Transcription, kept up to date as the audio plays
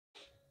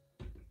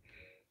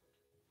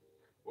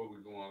before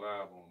we going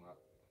live on that.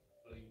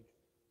 Please.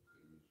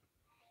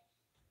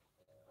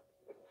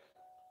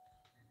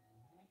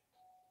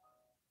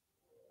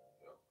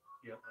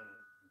 Yep.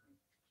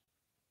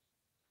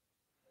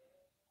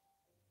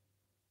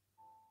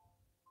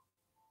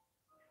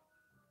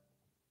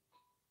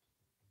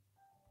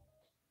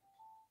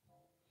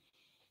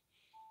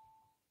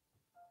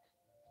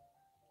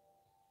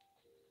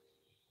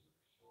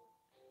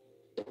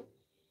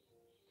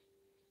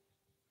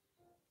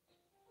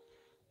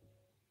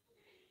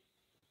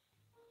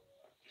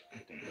 I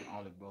think the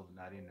only brother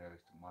not in there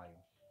is Tamaya.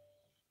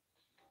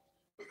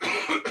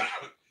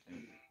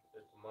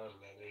 That's the money,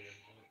 man.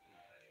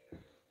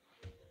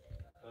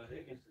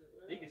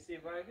 He can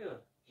sit right here.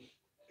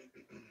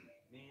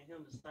 Me and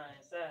him the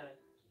same side.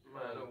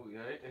 Man, no, we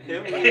ain't.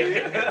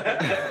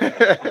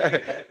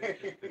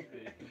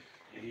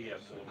 He got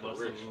some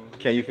muscle.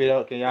 Can you fit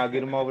up? Can y'all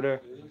get him over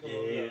there?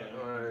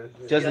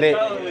 Yeah. Just I let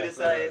told him with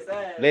the same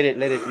side.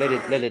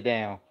 let it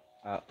down.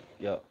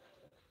 Yup.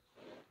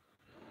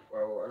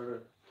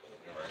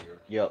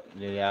 Yup.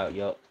 Yeah.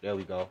 Yup. There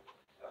we go.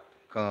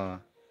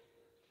 Come.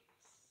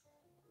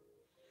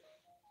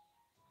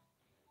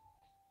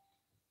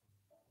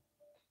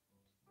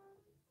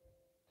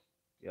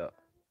 Yup.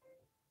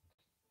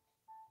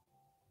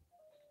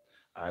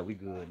 All right, we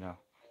good now.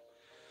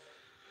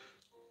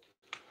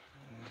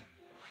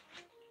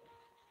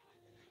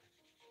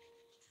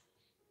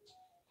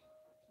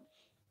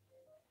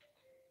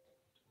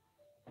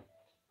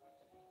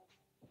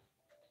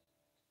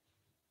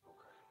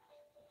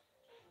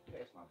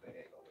 Pass my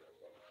bag over there,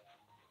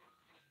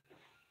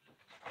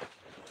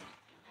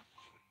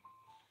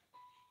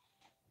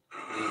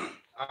 brother.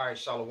 All right,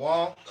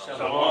 Shalom.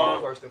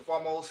 Shalom. First and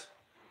foremost,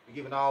 we're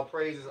giving all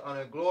praises,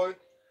 honor, and glory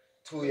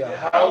to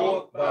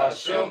Yahweh,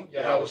 Ba'ashem,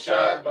 Yahweh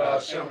Shai,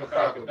 Ba'ashem,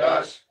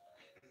 Makakodash.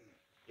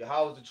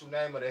 Yahweh is the true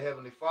name of the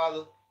Heavenly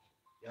Father.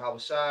 Yahweh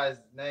Shai is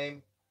the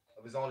name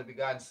of his only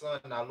begotten Son,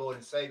 our Lord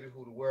and Savior,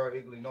 who the world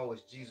eagerly knows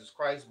as Jesus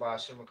Christ,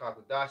 Ba'ashem,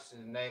 Makakodash,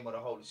 in the name of the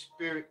Holy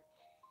Spirit.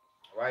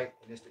 All right,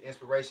 and it's the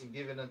inspiration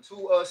given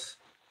unto us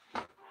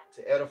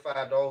to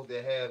edify those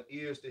that have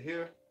ears to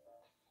hear.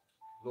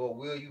 Lord,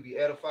 will you be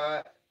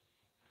edified?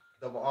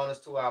 Double honors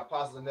to our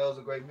apostles and elders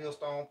of Great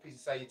Millstone. Peace and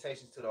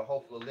salutations to the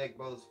hopeful elect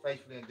brothers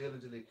faithfully and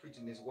diligently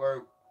preaching this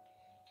word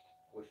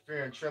with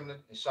fear and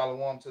trembling. And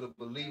shalom to the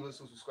believers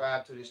who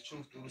subscribe to this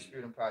truth through the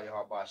spirit and power of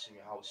Yahweh Ba'ashem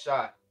Yahweh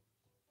Shai.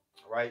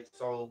 All right,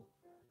 so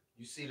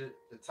you see the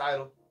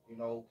title, you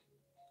know,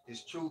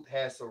 this truth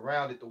has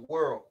surrounded the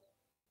world.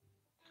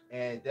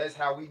 And that's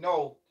how we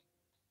know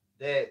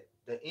that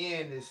the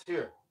end is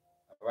here.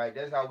 All right,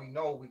 that's how we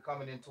know we're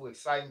coming into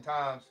exciting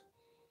times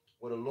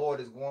where the Lord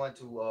is going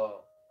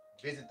to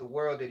visit the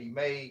world that he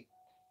made.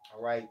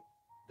 All right,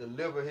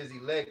 deliver his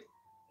elect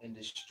and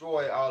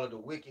destroy all of the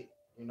wicked,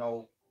 you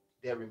know,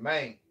 that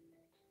remain.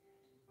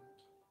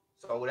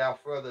 So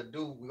without further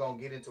ado, we're gonna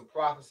get into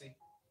prophecy,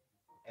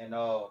 and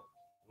Lord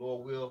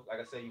will, like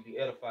I said, you be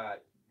edified.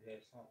 You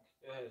had something?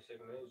 Yeah,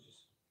 second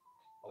ages.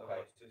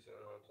 Okay.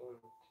 20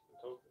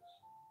 tokens.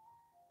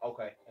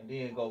 Okay, and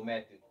then go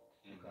Matthew.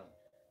 Mm-hmm. Okay.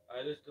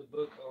 Alright, this is the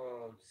book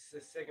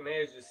second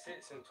Ezra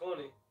 6 and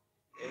 20.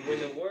 And when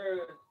the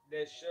word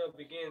that shall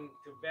begin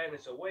to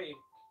vanish away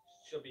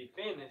shall be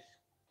finished,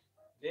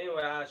 then will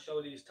I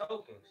show these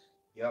tokens.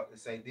 Yep. It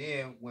say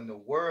then when the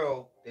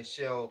world that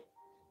shall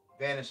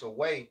vanish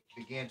away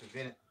begin to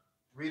vanish.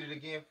 Read it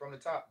again from the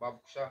top, Baba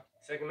Shah.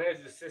 Second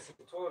Ezra 6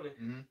 and 20.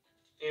 Mm-hmm.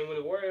 And when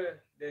the word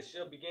that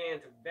shall begin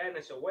to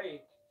vanish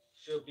away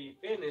shall be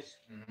finished,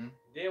 Mm-hmm.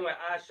 then will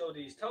I show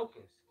these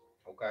tokens.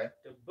 Okay.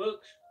 The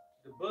books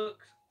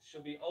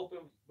shall be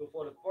opened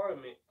before the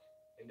firmament,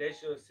 and they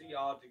shall see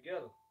all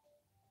together.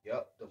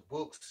 Yep. The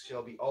books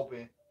shall be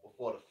open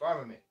before the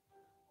firmament.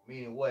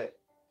 Meaning what?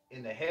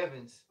 In the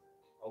heavens,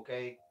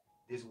 okay,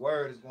 this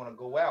word is going to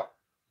go out.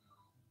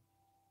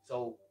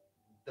 So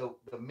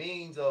the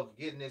means of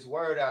getting this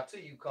word out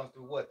to you comes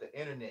through what? The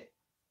internet.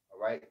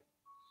 All right.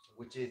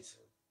 Which is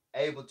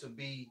able to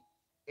be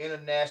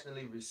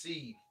internationally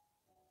received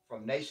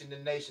from nation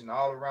to nation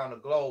all around the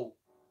globe.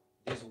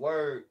 This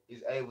word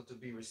is able to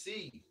be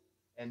received.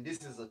 And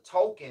this is a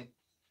token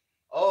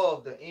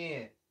of the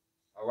end.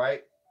 All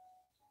right.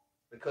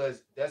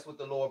 Because that's what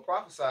the Lord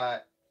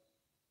prophesied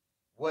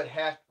what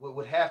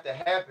would have to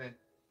happen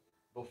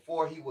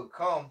before he would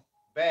come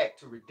back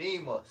to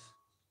redeem us.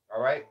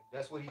 All right.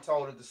 That's what he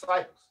told the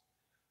disciples.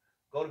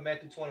 Go to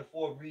Matthew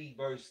 24, read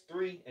verse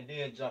 3, and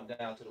then jump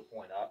down to the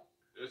point.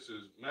 This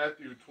is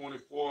Matthew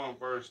 24 and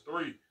verse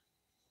 3.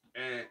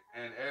 And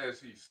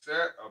as he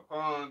sat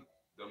upon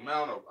the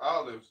Mount of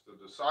Olives, the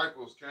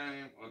disciples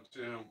came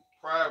unto him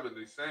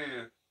privately,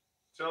 saying,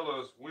 Tell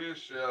us, when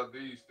shall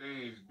these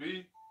things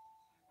be?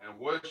 And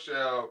what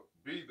shall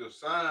be the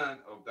sign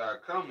of thy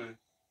coming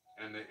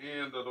and the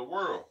end of the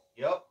world?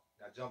 Yep.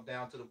 Now jump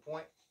down to the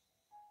point.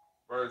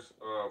 Verse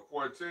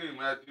 14,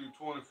 Matthew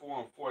 24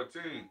 and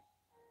 14.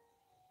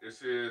 It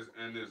says,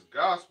 And this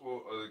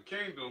gospel of the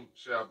kingdom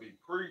shall be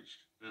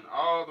preached in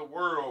all the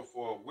world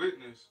for a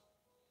witness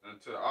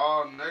unto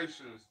all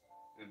nations,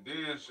 and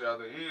then shall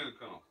the end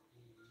come.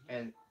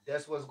 And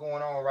that's what's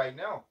going on right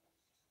now.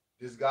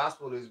 This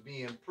gospel is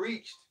being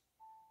preached,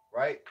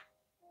 right,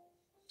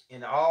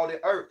 in all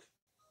the earth,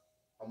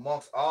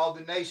 amongst all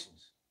the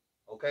nations.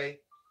 Okay?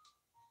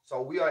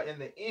 So we are in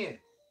the end.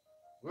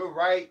 We're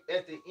right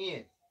at the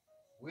end.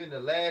 We're in the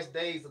last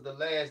days of the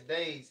last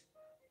days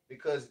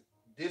because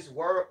this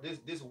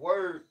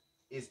word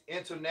is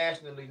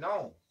internationally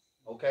known.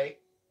 Okay?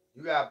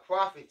 You got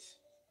prophets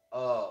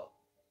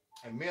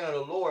and men of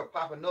the Lord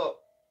popping up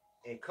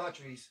in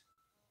countries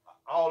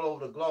all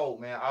over the globe,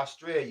 man.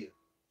 Australia,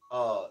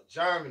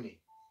 Germany,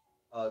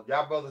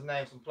 y'all brothers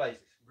name some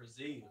places.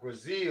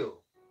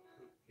 Brazil,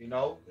 you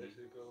know,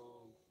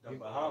 Mexico, the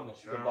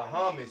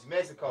Bahamas,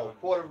 Mexico,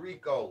 Puerto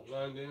Rico,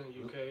 London,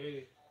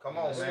 UK. Come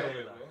on,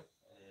 man.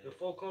 The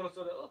four corners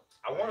of the earth.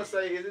 I want to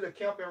say, is it a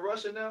camp in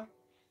Russia now?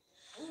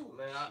 Ooh,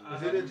 man,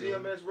 Is it a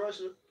GMS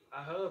Russia?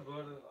 I heard,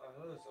 brother. I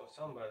heard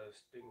somebody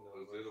speaking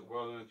of. Is it a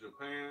brother in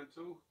Japan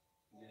too?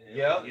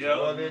 Yep,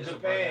 brother in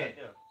Japan.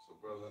 It's a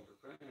brother in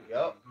Japan.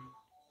 Yep.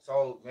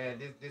 So,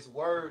 man, this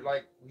word,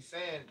 like we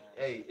saying,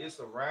 hey, it's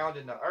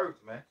surrounding the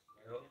earth, man.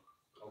 Yep.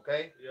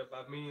 Okay? Yeah, if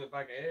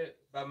I can add,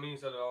 by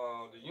means of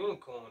the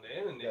unicorn, the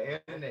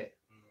internet. The internet.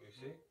 You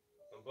see?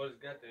 My brothers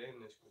got the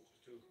internet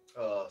scriptures too.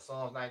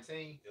 Psalms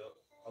 19. Yep.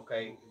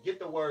 Okay, get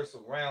the word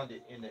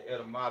surrounded in the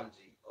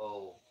etymology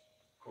of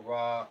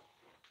Quran,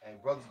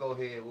 and brothers go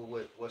ahead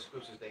with what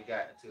scriptures they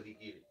got until he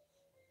get it.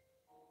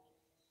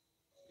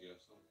 Yes,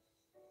 sir.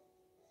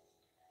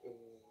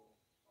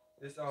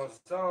 This on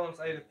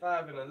Psalms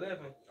 85 and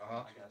 11.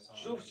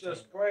 Truth shall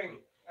spring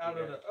out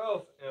of the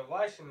earth, and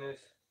righteousness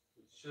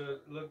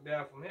should look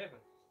down from heaven.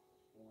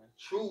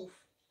 Truth.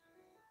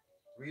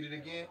 Read it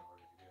again.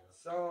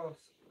 Psalms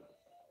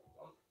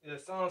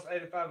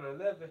 85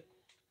 and 11.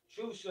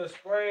 Truth shall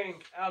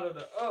spring out of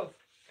the earth,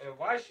 and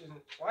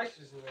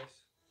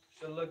righteousness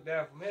shall look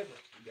down from heaven.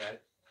 You got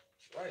it.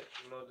 Right.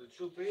 You know, the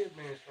truth is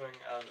being spring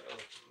out of the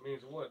earth.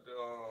 Means what?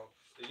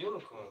 The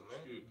unicorn,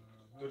 man.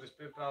 Through the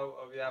spirit power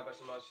of Yahweh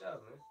Shema Shah,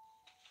 man.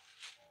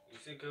 You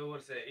see, cause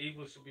what it said,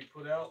 evil should be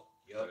put out.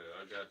 Yep. Yeah,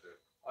 I got that.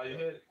 Oh, you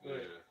heard it? Go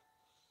ahead. Yeah.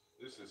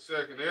 This is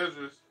 2nd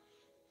Ezra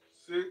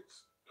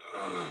 6.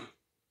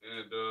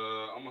 And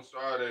I'm gonna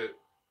start at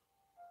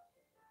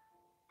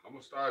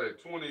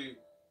 27.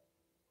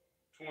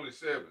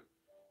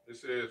 It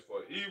says,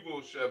 for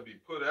evil shall be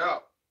put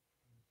out,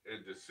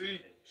 and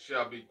deceit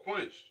shall be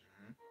quenched.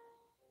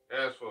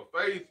 As for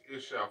faith,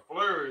 it shall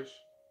flourish.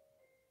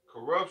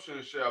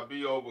 Corruption shall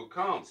be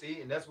overcome.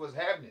 See, and that's what's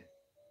happening.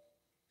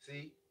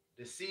 See,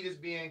 deceit is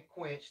being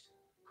quenched.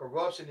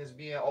 Corruption is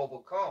being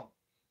overcome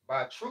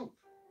by truth,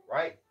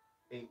 right?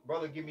 And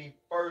brother, give me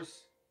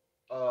first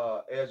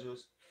Ezra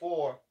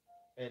 4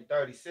 and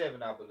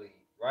 37, I believe,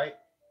 right?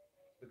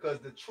 Because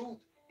the truth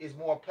is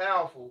more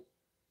powerful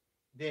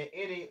than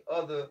any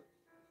other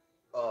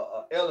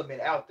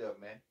element out there,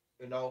 man.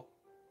 You know,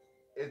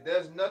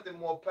 there's nothing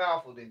more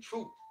powerful than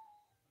truth.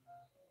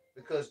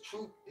 Because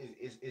truth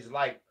is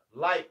like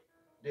light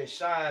that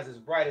shines as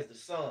bright as the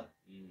sun.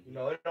 You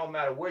know, it don't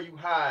matter where you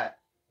hide,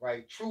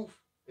 right? Truth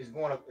is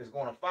gonna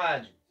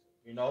find you,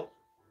 you know.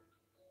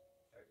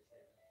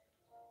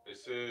 It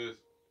says,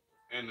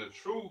 and the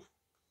truth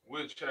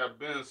which have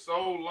been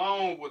so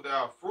long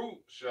without fruit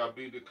shall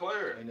be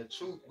declared. And the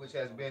truth which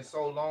has been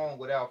so long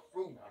without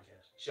fruit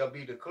shall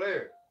be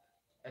declared.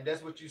 And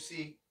that's what you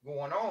see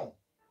going on.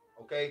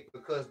 Okay?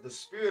 Because the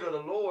spirit of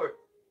the Lord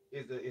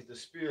is the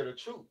spirit of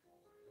truth.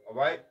 All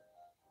right?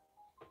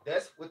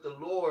 That's what the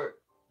Lord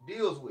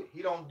deals with.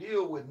 He don't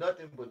deal with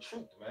nothing but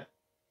truth, man.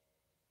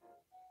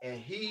 And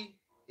he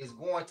is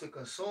going to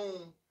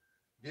consume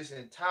this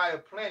entire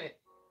planet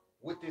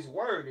with his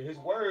word. And his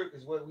word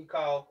is what we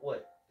call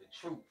what? The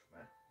truth,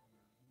 man.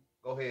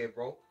 Go ahead,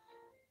 bro.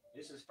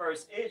 This is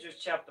 1st Ezra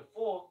chapter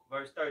 4,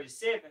 verse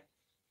 37.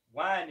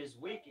 Wine is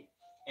wicked,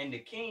 and the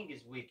king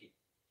is wicked.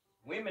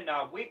 Women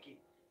are wicked.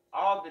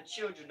 All the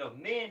children of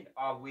men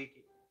are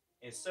wicked,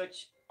 and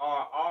such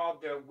are all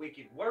their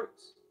wicked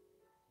works.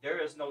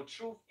 There is no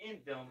truth in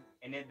them,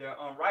 and in their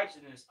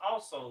unrighteousness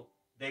also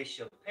they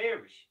shall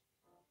perish.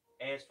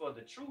 As for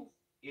the truth,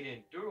 it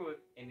endureth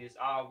and is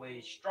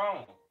always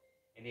strong,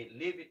 and it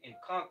liveth and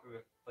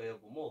conquereth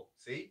forevermore.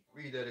 See,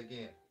 read that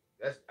again.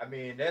 That's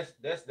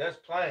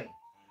plain.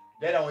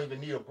 That don't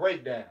even need a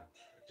breakdown.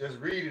 Just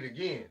read it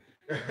again.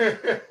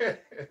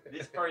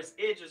 This verse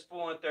Ezra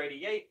 4 and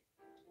 38.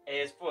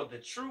 As for the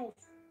truth,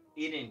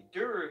 it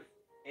endureth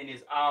and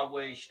is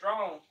always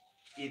strong.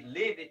 It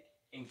liveth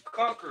and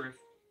conquereth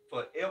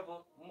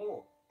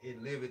forevermore.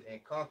 It liveth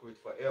and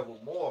conquereth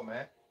forevermore,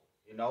 man.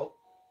 You know,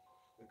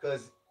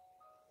 because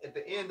at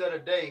the end of the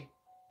day,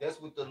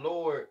 that's what the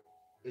Lord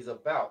is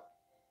about.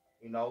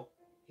 You know,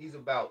 he's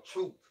about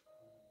truth.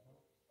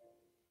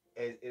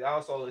 And it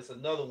also, it's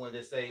another one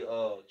that say,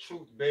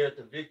 truth beareth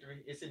the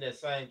victory. It's in that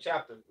same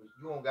chapter.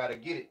 You don't got to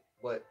get it.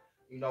 But,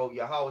 you know,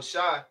 Yahweh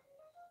Shai,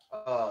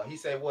 he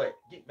said what?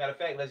 Matter of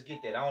fact, let's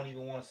get that. I don't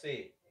even want to say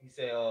it. He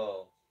said,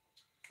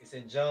 it's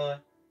in John.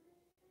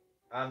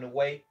 I'm the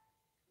way.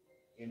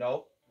 You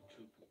know?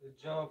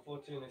 John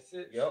 14 and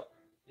 6. Yep.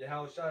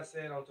 Yahushua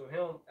said unto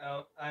him,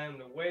 I am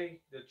the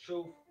way, the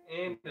truth,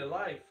 and the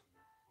life.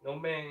 No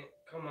man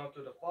come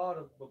unto the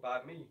Father but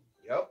by me.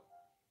 Yep.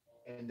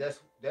 And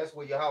that's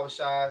what Yahweh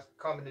Shai is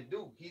coming to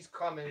do. He's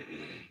coming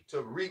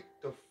to reap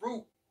the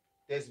fruit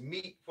that's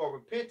meet for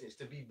repentance,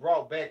 to be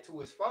brought back to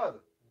his Father.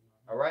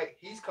 All right.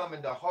 He's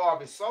coming to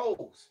harvest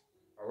souls.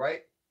 All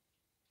right.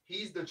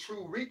 He's the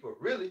true reaper,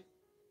 really.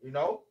 You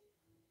know,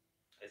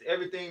 as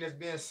everything that's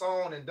being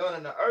sown and done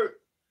in the earth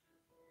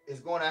is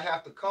going to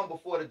have to come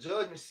before the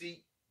judgment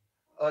seat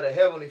of the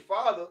Heavenly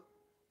Father,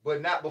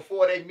 but not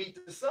before they meet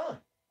the Son.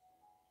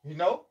 You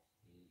know,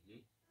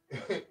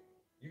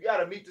 you got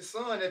to meet the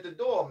Son at the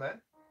door, man.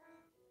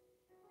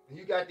 And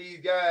you got these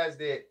guys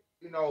that,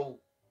 you know,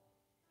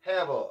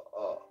 have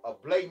a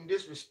blatant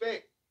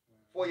disrespect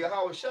for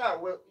Yahweh Shai.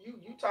 Well, you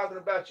talking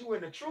about you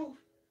in the truth.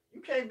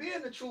 You can't be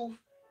in the truth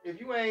if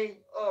you ain't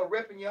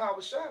repping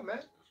Yahweh Shai, man.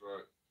 That's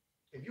right.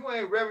 If you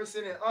ain't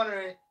reverencing and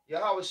honoring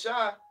Yahweh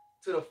Shai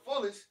to the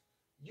fullest,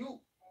 you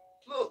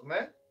look,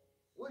 man.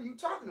 What are you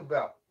talking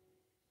about?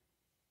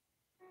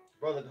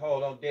 Brother,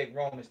 hold on deck,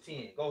 Romans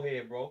 10. Go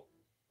ahead, bro.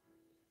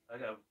 I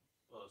got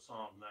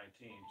Psalm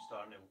 19,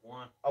 starting at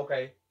 1.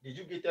 Okay. Did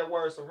you get that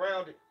word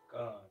surrounded?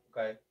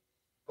 Okay.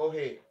 Go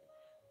ahead.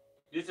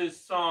 This is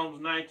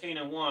Psalms 19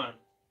 and 1.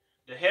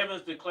 The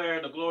heavens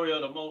declare the glory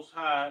of the Most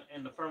High,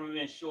 and the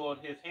firmament showed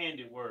his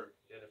handiwork.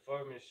 Yeah, the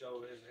firmament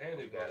showed his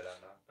handiwork. You got it,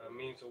 I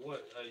mean, so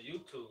what?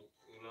 YouTube,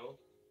 you know,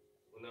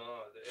 when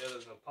the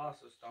elders and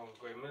apostles, Thomas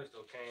Great Minister,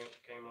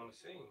 came on the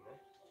scene, man.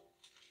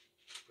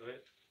 Go ahead.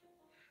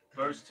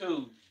 Verse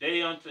 2.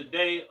 Day unto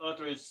day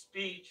uttereth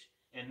speech,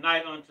 and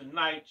night unto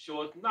night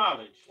showeth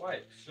knowledge.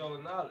 Right, show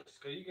knowledge.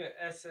 Because you can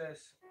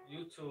access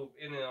YouTube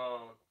any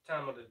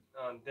time of the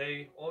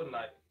day or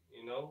night,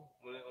 you know.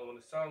 When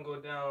the sun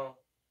go down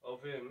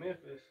over here in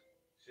Memphis,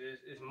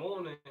 it's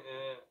morning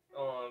in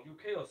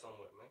UK or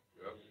somewhere, man.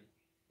 Yep.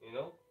 You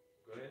know?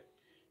 Go ahead.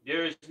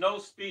 There is no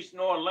speech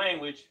nor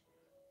language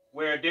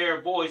where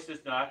their voice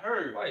is not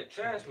heard. Right,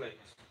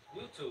 translates.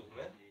 YouTube,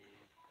 man.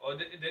 Or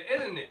the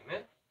internet,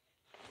 man.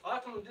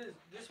 Ultimately,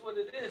 this what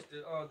it is.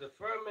 The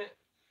firmament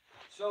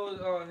shows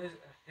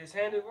his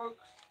handiwork.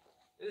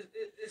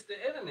 It's the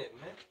internet,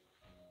 man.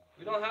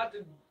 We don't have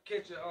to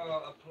catch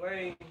a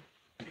plane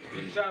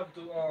to travel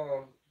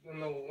to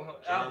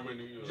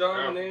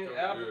Germany,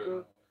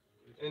 Africa,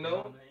 yeah. you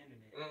know.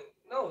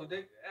 No,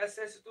 they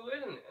access it through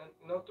internet,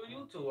 you know, through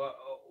YouTube or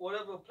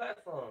whatever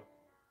platform.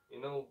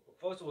 You know,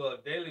 first of all,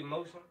 Daily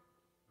Motion.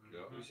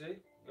 Yeah. You see?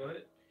 Go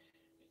ahead.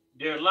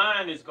 Their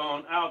line is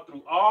gone out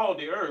through all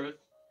the earth,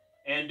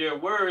 and their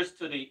words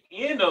to the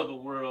end of the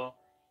world.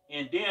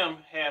 In them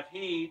hath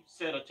he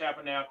set a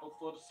tabernacle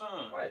for the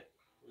sun. Right.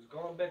 It's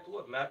going back to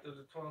what? Matthew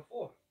the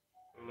 24th.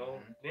 You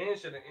know, then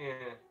should the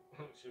end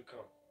should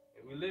come.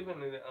 And we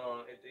living in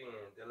at the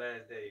end, the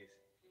last days.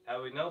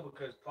 How we know?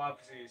 Because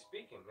prophecy is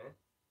speaking, man.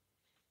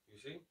 You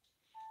see?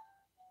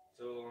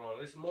 So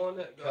it's more on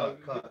that.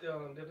 Get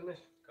the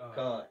definition.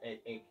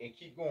 And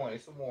keep going.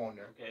 There's some more on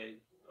there. Okay.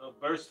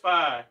 Verse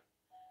 5.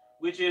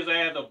 Which is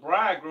as a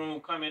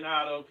bridegroom coming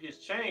out of his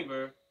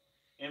chamber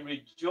and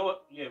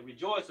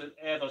rejoices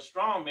as a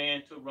strong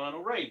man to run a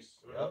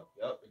race. Yep.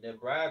 And that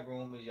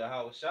bridegroom is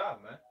Yahweh Shai,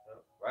 man.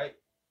 Yep. Right?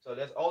 So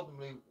that's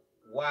ultimately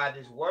why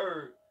this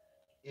word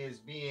is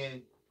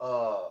being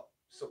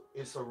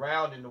is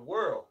surrounding the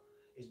world.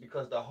 It's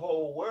because the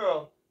whole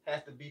world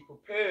has to be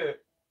prepared,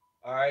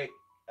 all right?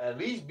 At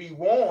least be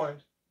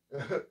warned,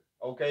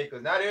 okay?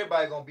 Because not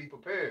everybody gonna be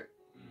prepared.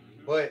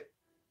 But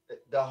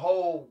the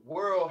whole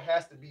world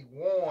has to be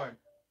warned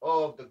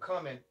of the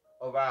coming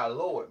of our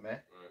Lord, man.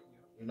 Right.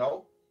 You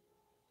know?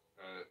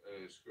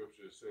 As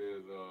scripture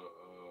says,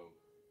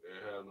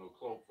 they have no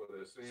cloak for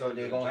their sin. So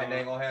they ain't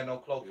gonna have no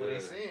cloak for their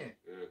sin.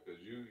 Yeah,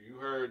 because you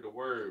heard the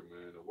word,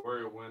 man. The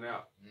word went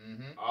out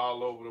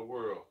all over the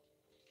world,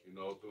 you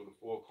know, through the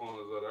four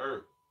corners of the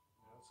earth.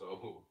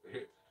 So,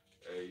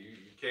 hey,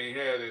 you can't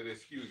have that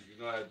excuse.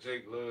 You know how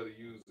Jake loved to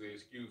use the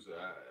excuse.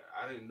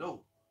 I didn't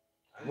know.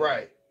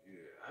 Right.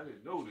 Yeah, I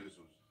didn't know this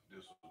was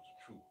the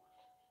truth.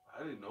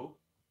 I didn't know.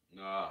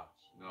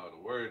 No,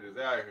 the word is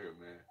out here,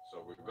 man.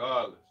 So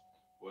regardless,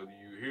 whether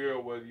you hear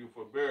or whether you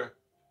forbear,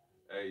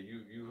 hey,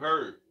 you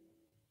heard.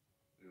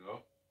 You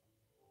know.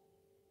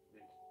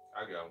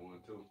 I got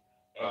one too.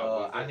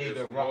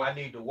 I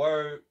need the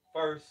word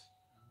first,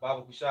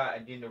 Baba Kushai,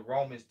 and then the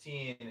Romans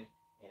 10 and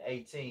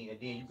 18, and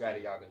then you got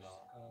it, y'all.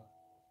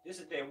 This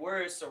is that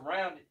word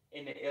surrounded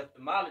in the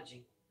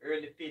etymology,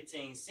 early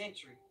 15th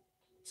century,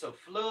 to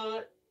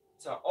flood,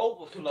 to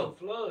overflow. To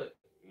flood.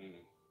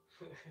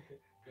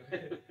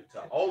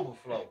 To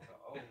overflow.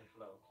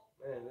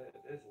 Man,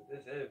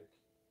 this heavy.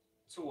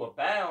 To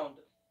abound,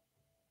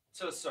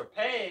 to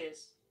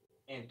surpass,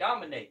 and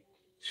dominate.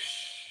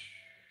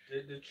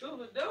 The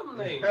truth is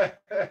dominating.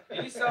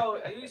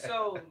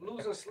 Esau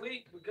losing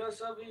sleep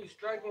because of it. He's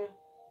striking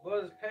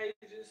brothers'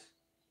 pages.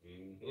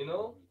 You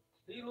know,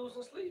 he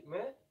losing sleep,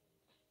 man.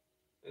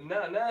 And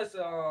now it's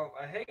a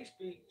hate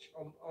speech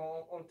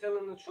on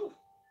telling the truth.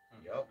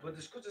 Yep. But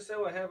the scripture said,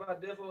 "Well, have I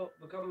therefore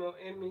become your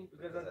enemy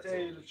because I tell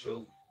you the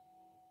truth?"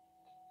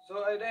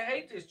 So they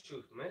hate this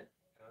truth, man.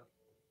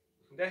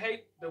 They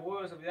hate the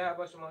words of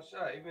Yahweh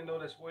Shemashah, even though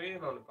they swear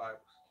in on the Bibles.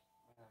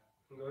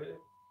 Go ahead.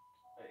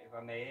 If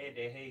I may add,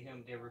 they hate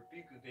him that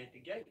rebuketh at the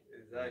gate.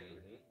 Exactly.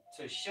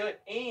 To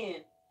shut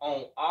in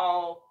on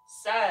all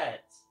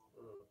sides.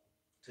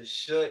 To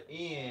shut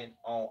in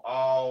on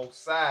all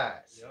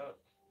sides. Yup.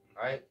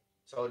 Right?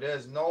 So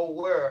there's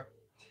nowhere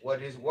where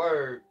this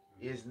word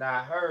is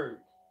not heard.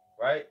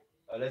 Right?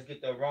 Let's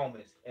get the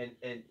Romans. And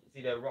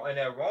see that in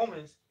that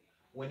Romans,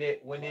 when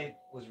it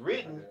was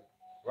written,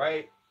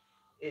 right,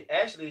 it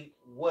actually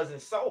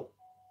wasn't so.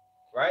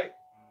 Right?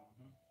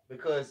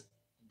 Because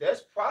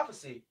that's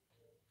prophecy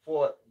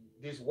for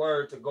this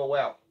word to go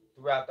out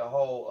throughout the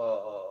whole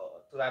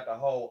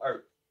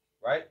earth,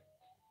 right?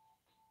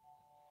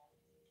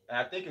 And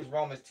I think it's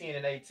Romans 10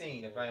 and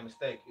 18, if I am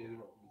mistaken. It is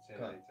Romans 10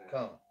 and 18.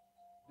 Come.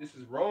 This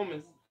is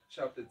Romans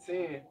chapter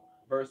 10,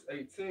 verse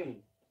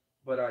 18.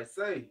 But I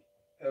say,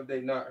 have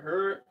they not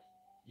heard?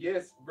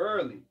 Yes,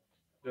 verily.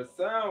 The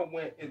sound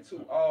went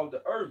into all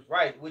the earth.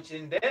 Right, which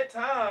in that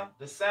time,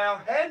 the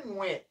sound hadn't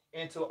went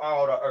into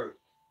all the earth.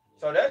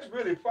 So that's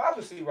really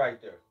prophecy right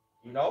there,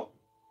 you know?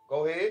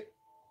 Go ahead.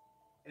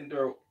 And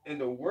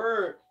the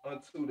word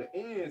unto the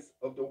ends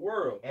of the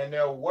world. And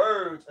their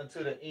words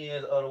unto the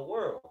ends of the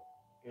world,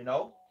 you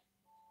know?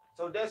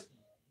 So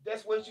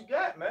that's what you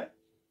got, man.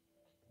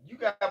 You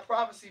got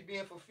prophecy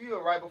being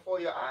fulfilled right before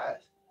your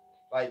eyes.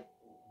 Like,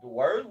 the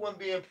words weren't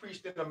being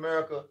preached in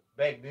America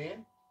back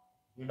then,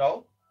 you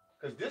know?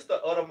 Because this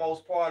the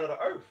uttermost part of the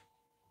earth.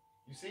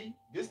 You see?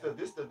 This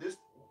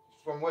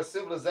from where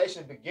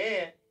civilization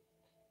began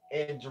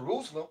in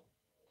Jerusalem,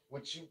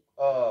 which you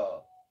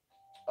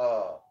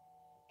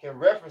can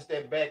reference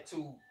that back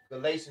to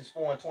Galatians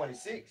 4 and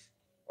 26,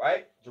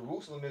 right?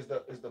 Jerusalem is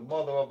the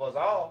mother of us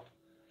all.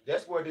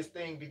 That's where this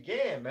thing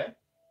began, man.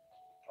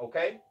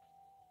 Okay?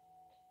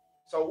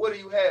 So what do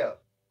you have?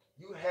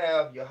 You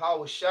have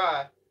Yahweh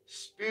Shai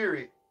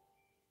spirit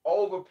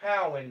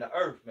overpowering the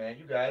earth, man.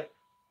 You got it.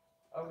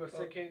 I'm gonna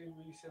say, can you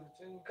read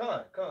 17? Come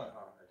on.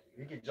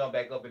 You can jump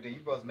back up and then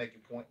you brothers make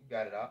your point. You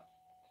got it out.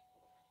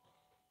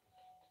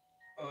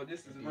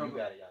 This is You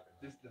got it, y'all.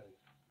 This Okay,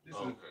 is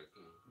cool.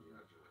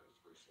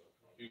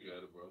 You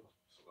got it, bro.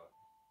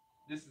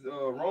 This is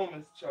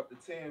Romans chapter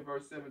 10,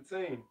 verse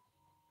 17.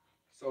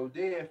 So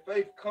then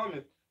faith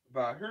cometh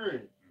by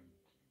hearing,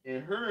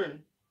 and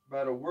hearing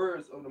by the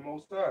words of the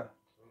Most High.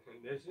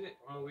 That's it.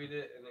 I'm gonna read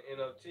it in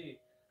the NLT.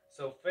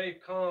 So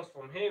faith comes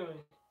from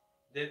hearing,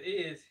 that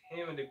is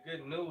hearing the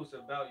good news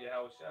about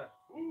Yahweh Shai.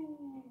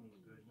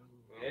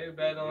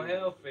 Everybody don't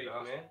have faith,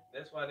 man.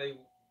 That's why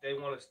they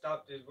want to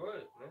stop this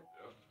word, man.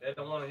 They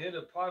don't want to hear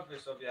the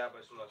prophets of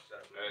Yahweh Shai.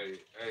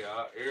 Hey,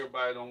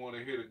 everybody don't want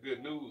to hear the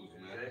good news,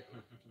 man.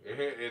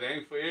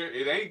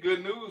 It ain't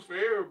good news for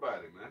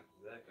everybody, man.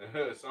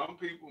 Exactly. Some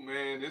people,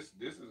 man, this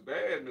is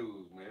bad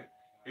news, man.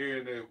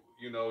 Hearing that,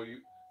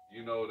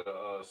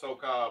 the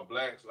so-called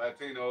blacks,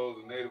 Latinos,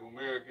 and Native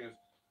Americans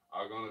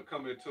are gonna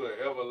come into an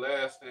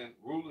everlasting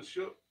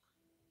rulership.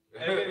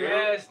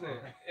 Everlasting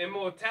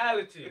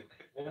immortality.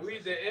 When we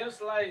the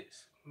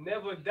Israelites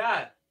never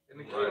die in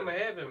the kingdom of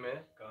heaven, man.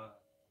 God.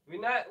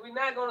 We're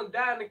not gonna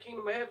die in the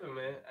kingdom of heaven,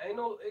 man.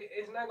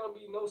 It's not gonna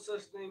be no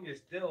such thing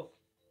as death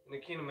in the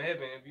kingdom of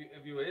heaven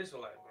if you're an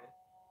Israelite, man.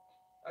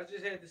 I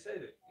just had to say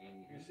that.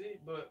 Mm-hmm. You see,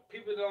 but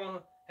people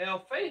don't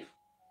have faith,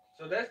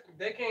 so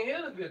they can't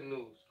hear the good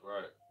news.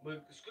 Right.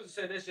 But the scripture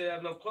said they should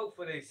have no cloak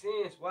for their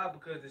sins. Why?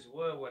 Because this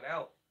word went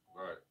out.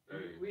 Right.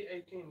 Hey. We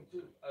 18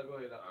 too. I'll go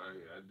ahead. All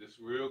right, just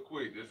real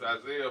quick. This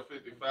Isaiah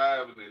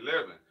 55 and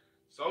 11.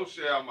 So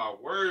shall my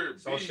word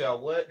be. So shall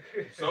what?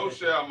 So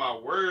shall my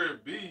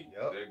word be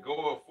Yep. that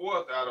goeth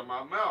forth out of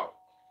my mouth.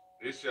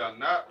 It shall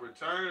not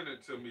return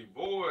unto me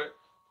void,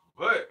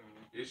 but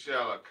it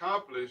shall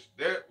accomplish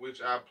that which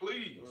I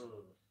please.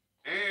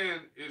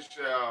 And it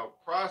shall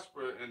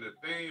prosper in the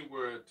thing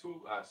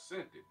whereto I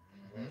sent it.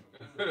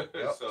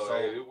 Yep. So, So-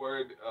 hey, this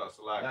word,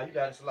 Salaki. Now you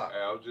got it, Salak. Hey,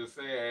 I was just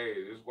saying,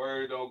 hey, this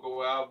word don't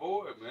go out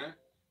void, man.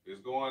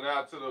 It's going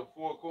out to the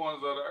four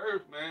corners of the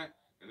earth, man.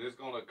 And it's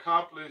going to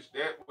accomplish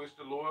that which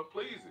the Lord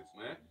pleases,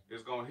 man.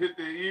 It's going to hit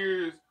the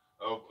ears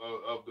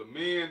of the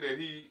men that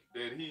he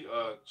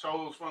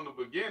chose from the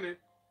beginning.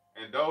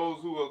 And those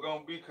who are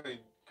going to be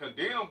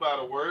condemned by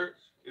the word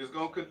is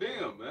going to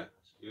condemn, man.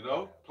 You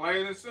know,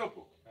 plain and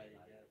simple.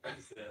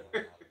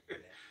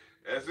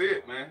 That's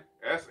it, man.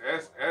 That's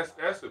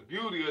the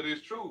beauty of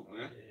this truth,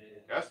 man.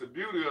 That's the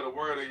beauty of the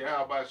word of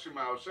Yahweh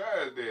Shema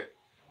Shai is that,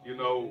 you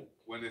know,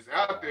 when it's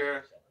out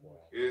there,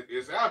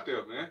 it's out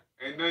there, man.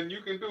 Ain't nothing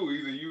you can do.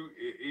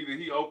 Either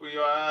he open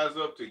your eyes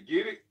up to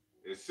get it,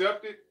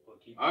 accept it,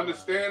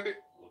 understand it,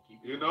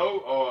 you know,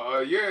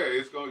 or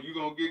you're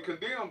gonna get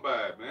condemned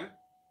by it, man.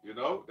 You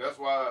know, that's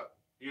why,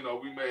 you know,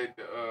 we made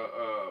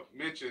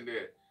mention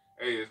that,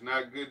 hey, it's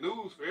not good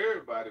news for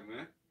everybody,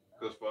 man.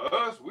 Because for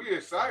us, we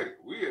excited,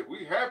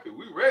 we happy,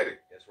 we ready.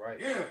 That's right.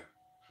 Yeah,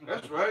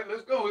 that's right.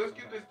 Let's go. Let's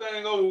get this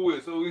thing over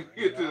with so we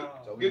get to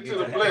So we get to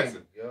the heaven.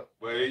 blessing. Yep.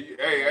 But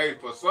hey,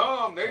 for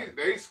some,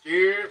 they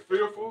scared,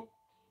 fearful.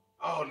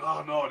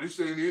 Oh no, this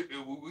ain't it.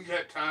 We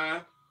got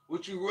time.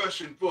 what you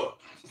rushing for?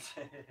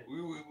 We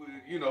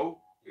you know,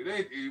 it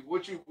ain't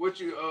what you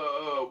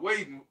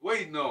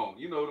waiting on.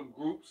 You know them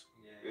groups.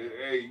 Yeah.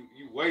 Hey,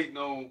 you waiting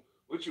on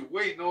what you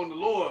waiting on the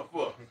Lord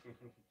for?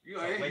 You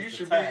It's a ain't, you waste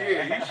should of be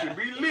time. you should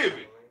be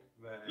living.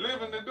 Man.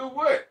 Living to do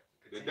what?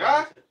 To Continue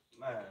die?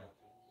 Man.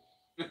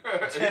 You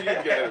got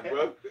it,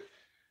 bro.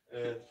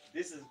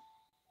 This is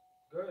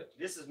Good.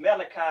 This is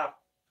Malachi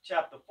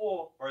chapter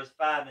 4, verse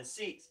 5 and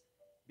 6.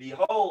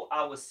 Behold,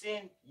 I will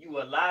send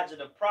you Elijah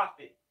the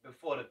prophet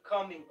before the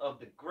coming of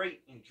the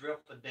great and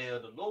dreadful day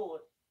of the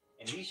Lord,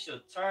 and he shall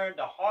turn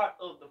the heart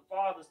of the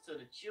fathers to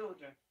the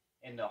children,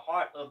 and the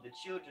heart of the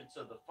children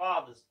to the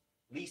fathers,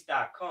 lest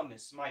I come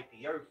and smite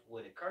the earth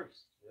with a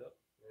curse. Yep.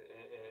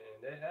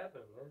 And that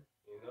happened, man.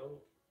 You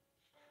know,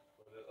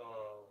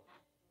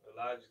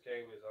 Elijah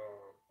came as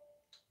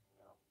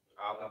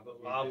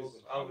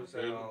I would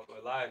say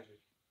Elijah.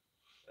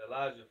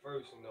 Elijah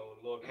first, you know,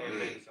 the Lord came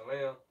as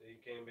Salam, then he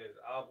came as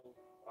Abu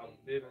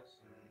Bibbins.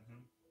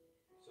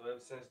 So ever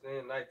since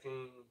then,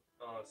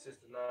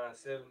 1969,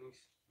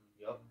 70s,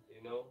 Yep.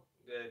 you know,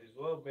 that has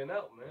well been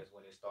out, man. That's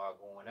when it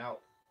started going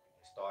out.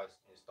 It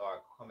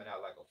started coming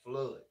out like a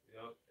flood.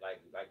 Yep.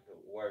 Like the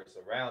word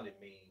surrounded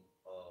mean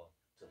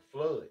to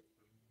flood.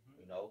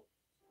 You know,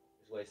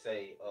 that's what it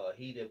say.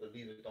 He that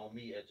believeth on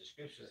me, as the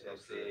scriptures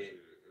have said,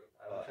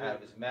 out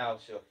of his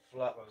mouth shall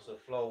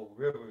flow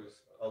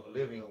rivers of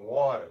living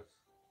waters.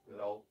 You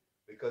know,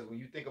 because when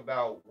you think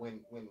about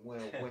when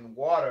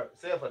water,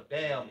 say if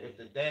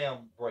the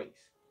dam breaks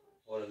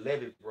or the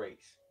levee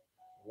breaks,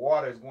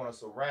 water is going to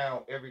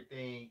surround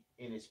everything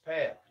in its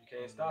path. You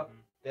can't stop it.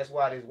 That's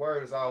why this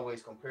word is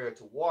always compared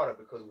to water,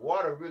 because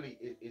water really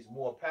is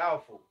more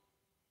powerful,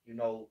 you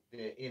know,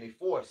 than any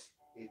force.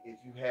 If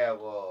you have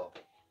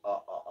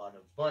an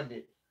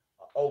abundant,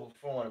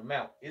 overflowing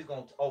amount, it's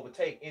going to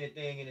overtake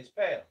anything in its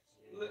path.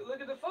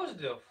 Look at the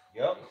first death.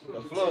 Yep,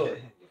 the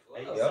flood.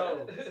 Yep.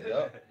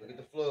 Yep, look at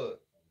the flood.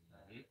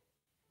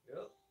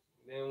 Yep.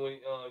 Then when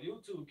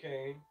YouTube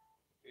came,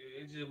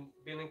 it just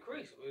been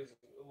increased.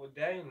 With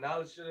Daniel,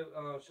 knowledge should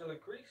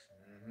increase.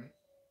 Mm-hmm.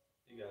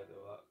 You got to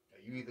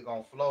You either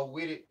gonna flow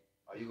with it,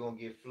 or you gonna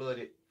get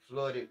flooded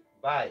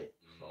by it.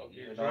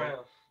 get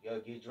drowned. You'll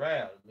get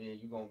drowned. I mean,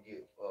 you gonna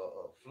get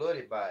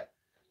flooded by it.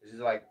 This is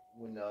like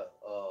when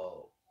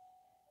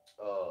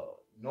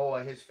Noah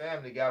and his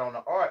family got on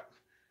the ark.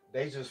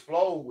 They just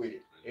flowed with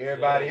it.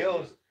 Everybody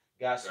else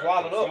got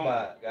swallowed up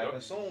by it, got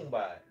consumed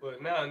by it.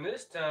 But now in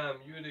this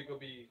time, you either gonna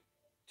be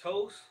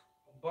toast,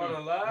 burn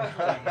alive,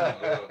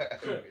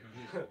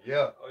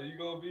 Yeah. or you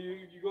gonna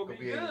be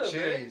Be in good, the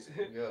cherries.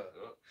 man. Yeah.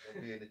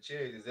 Gonna be in the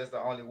cherries. That's the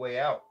only way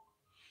out.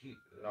 You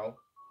know.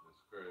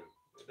 That's crazy.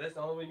 That's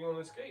the only way you're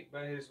gonna escape,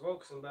 by his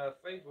works and by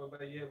faith, or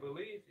by your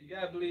belief. You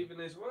gotta believe in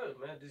this word,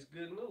 man. This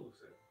good news.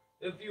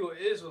 If you're an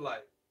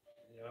Israelite,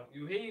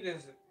 you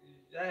heathens,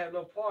 I have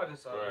no part in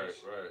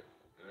salvation. Right.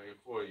 It ain't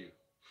for you.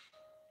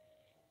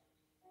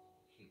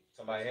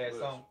 Somebody had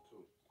something.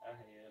 I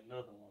had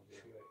another one.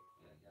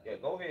 Yeah,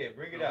 go ahead,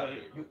 bring it out.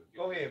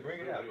 Go ahead,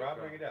 bring it out, bro.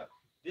 Bring it out.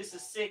 This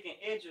is 2nd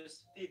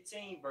Esdras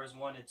 15, verse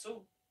 1 and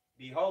 2.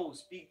 Behold,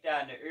 speak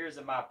thou in the ears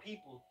of my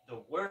people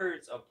the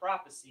words of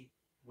prophecy,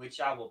 which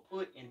I will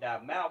put in thy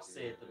mouth,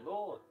 said the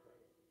Lord,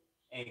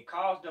 and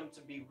cause them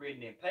to be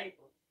written in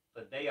paper,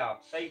 for they are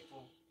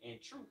faithful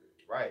and true.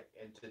 Right,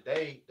 and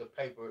today the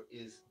paper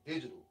is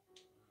digital.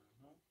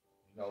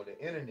 You know, the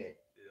internet.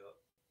 Yeah.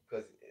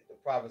 Because the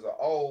prophets are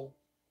old,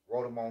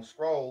 wrote them on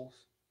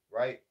scrolls,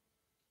 right?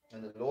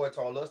 And the Lord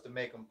told us to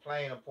make them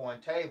plain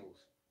upon tables.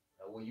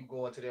 When you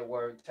go into that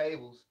word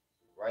tables,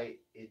 right,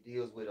 it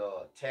deals with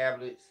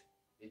tablets,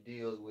 it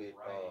deals with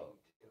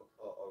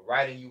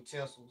writing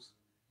utensils,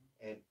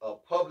 and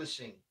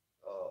publishing.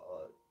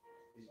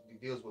 It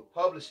deals with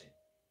publishing,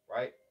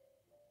 right?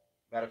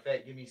 Matter of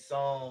fact, give me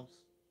Psalms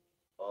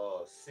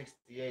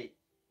 68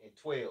 and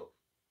 12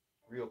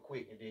 real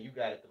quick, and then you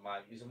got it,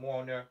 Demai. Is there more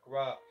on there,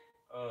 Karab?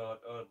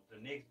 The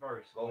next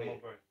verse. Go One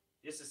ahead. more verse.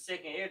 This is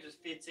 2nd Esdras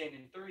 15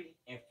 and 3.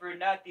 And fear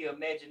not the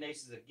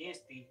imaginations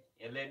against thee,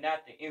 and let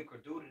not the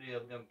incredulity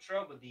of them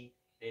trouble thee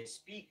that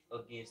speak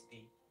against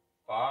thee.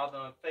 For all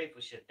the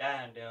unfaithful shall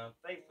die in their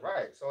unfaithfulness.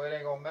 Right, so it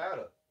ain't gonna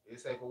matter. It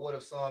say, for what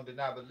if some did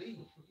not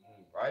believe?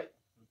 Right?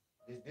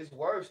 This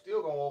word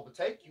still gonna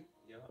overtake you.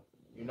 Yeah.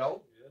 You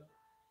know? Yeah.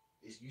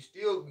 You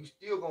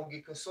still gonna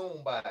get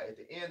consumed by it. At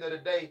the end of the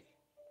day,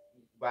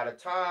 by the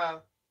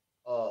time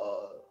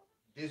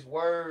this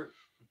word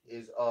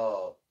is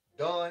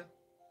done,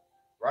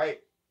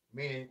 right?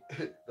 Meaning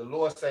the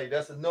Lord say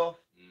that's enough,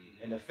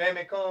 and the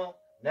famine come.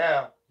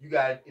 Now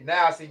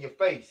it's in your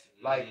face,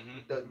 like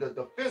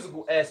the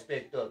physical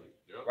aspect of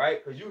it,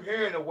 right? Because you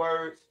hearing the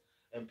words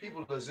and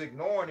people is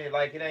ignoring it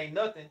like it ain't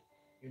nothing,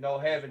 you know,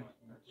 having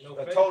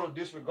a total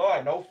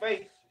disregard, no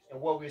faith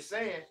in what we're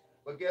saying.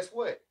 But guess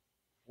what?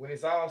 When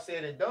it's all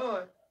said and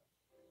done,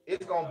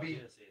 it's gonna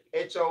be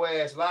at your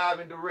ass live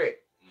and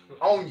direct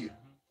on you.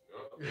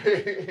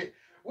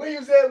 Where you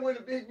at when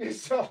the big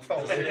bitch jumped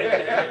on you?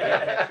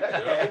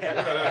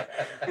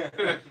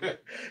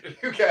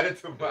 You got it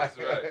too much.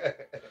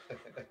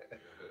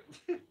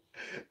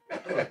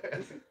 That's right.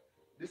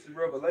 is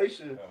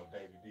Revelation. Oh,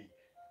 baby D.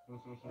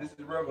 This is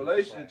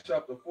Revelation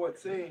chapter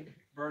 14,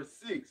 verse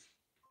 6.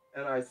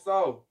 And I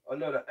saw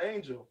another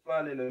angel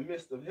flying in the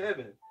midst of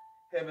heaven,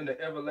 having the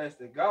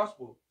everlasting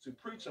gospel to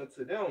preach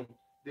unto them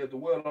that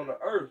dwell on the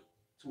earth,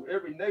 to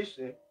every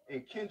nation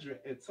and kindred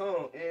and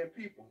tongue and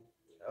people.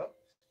 Yep.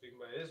 Speaking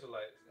about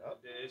Israelites,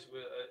 Yep.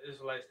 the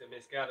Israelites that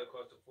been scattered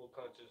across the 4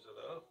 countries of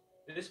the earth.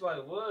 This is why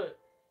the word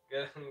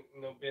got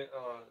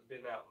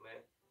been out,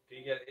 man.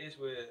 You got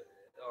Israel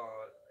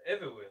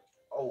everywhere,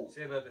 Oh,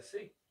 center of the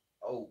sea.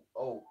 the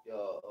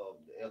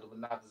Elder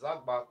Benat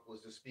Zakbak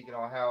was just speaking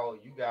on how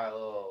you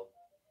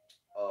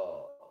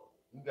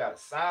got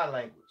sign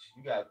language.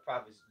 You got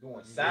prophets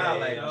doing sign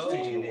language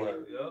teaching the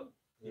word. Yep.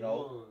 You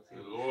know,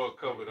 The Lord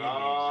covered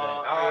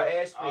all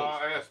aspects. all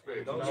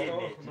aspects. No No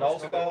stone, no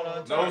stone No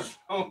unturned.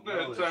 stone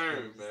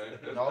unturned, man.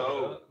 That's No.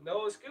 dope.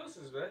 No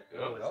excuses, man.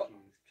 Yep.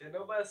 Can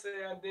nobody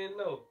say I didn't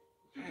know?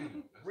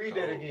 That's Read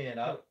that dope. again,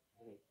 huh?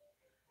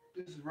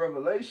 This is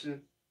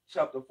Revelation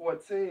chapter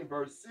 14,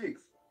 verse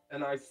 6.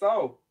 And I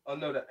saw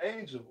another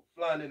angel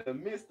flying in the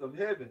midst of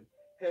heaven,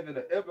 having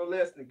the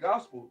everlasting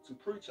gospel to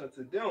preach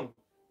unto them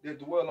that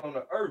dwell on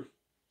the earth,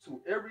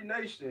 to every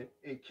nation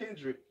and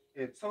kindred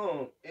and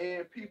tongue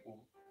and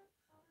people.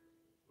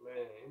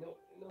 Man, you know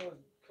what's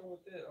come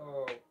with that?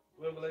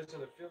 Revelation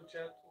the 5th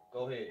chapter.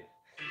 Go ahead.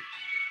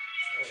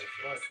 Oh,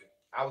 it's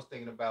I was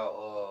thinking about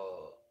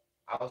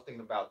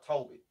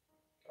Tobit.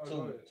 Oh, go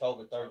 2, ahead.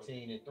 Tobit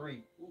 13 and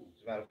 3.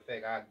 As a matter of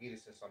fact, I'll get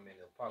it since I'm in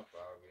the Apocrypha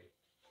already.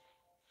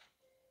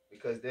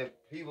 Because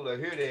people will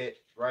hear that,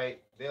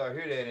 right? They'll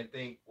hear that and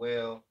think,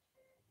 well,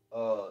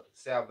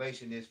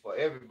 salvation is for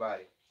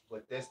everybody.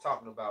 But that's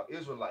talking about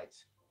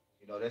Israelites.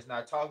 You know, that's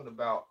not talking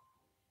about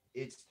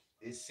it's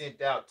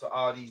sent out to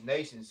all these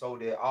nations so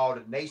that all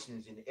the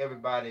nations and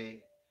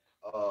everybody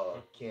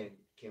can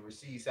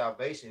receive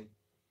salvation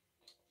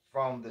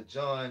from the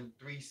John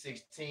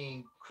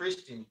 3:16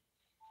 Christian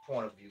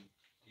point of view.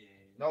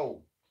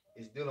 No,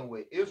 it's dealing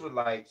with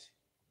Israelites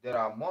that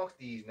are amongst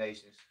these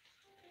nations.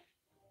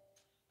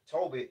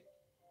 Tobit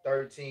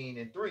 13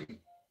 and 3.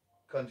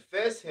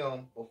 Confess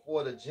him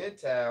before the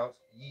Gentiles,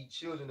 ye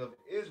children of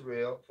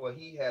Israel, for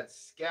he hath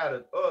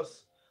scattered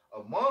us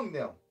among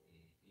them.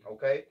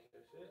 Okay?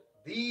 That's it.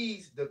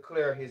 These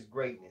declare his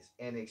greatness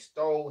and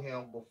extol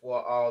him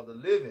before all the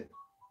living.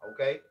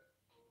 Okay?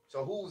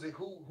 So who's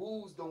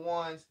the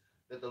ones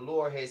that the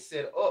Lord has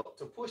set up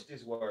to push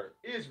this word?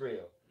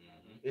 Israel.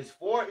 It's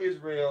for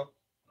Israel,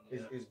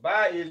 it's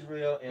by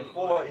Israel and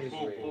for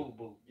Israel.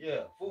 Fubu.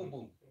 Yeah,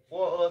 Fubu.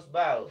 For us,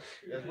 by us.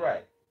 That's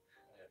right.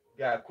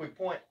 Got a quick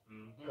point?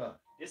 Come.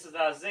 This is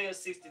Isaiah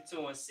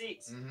 62 and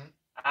 6. Mm-hmm.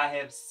 I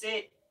have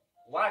set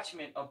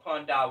watchmen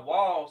upon thy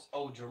walls,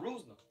 O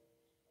Jerusalem,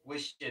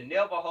 which shall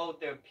never hold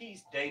their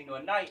peace day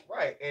nor night.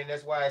 Right, and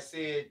that's why I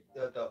said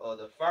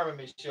the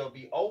firmament shall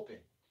be open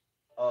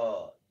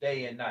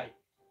day and night.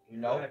 You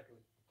know, Exactly.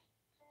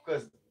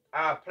 because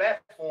our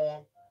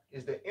platform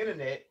is the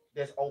internet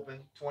that's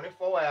open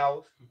 24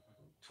 hours,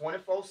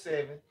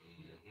 24/7,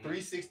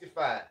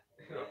 365,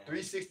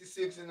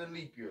 366 in the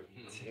leap year.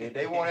 If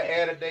they want to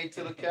add a day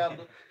to the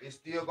calendar, it's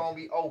still gonna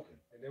be open.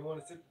 And they want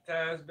to sit the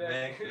times back.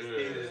 Man,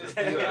 It's It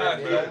still out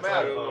there. don't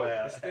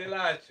matter. It's still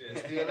out It's there.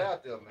 still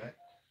out there, man.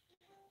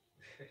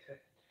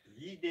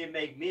 Ye did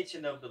make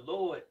mention of the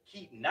Lord,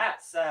 keep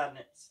not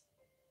silence,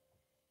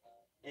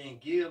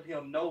 and give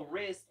him no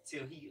rest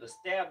till he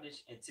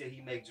establish, until he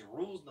make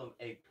Jerusalem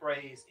a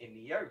praise in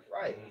the earth.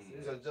 Right.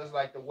 So just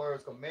like the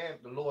Lord's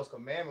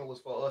commandment was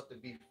for us to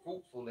be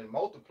fruitful and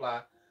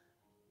multiply,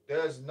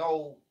 there's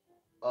no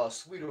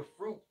sweeter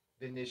fruit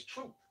than this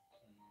truth.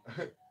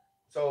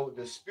 So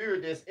the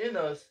spirit that's in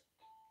us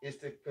is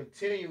to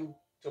continue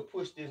to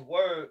push this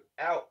word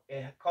out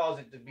and cause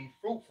it to be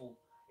fruitful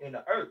in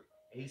the earth.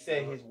 And he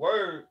said his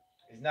word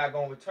is not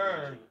going to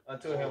return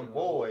until him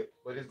void,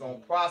 but it's going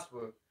to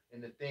prosper in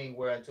the thing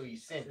where until he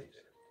sent it.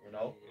 You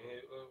know?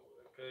 And,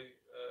 okay,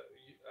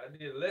 I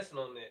did a lesson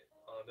on that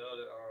the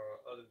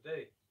other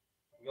day.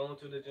 Going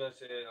to the judge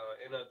said,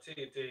 NLT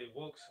until his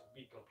works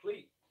be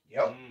complete.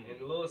 Yep. And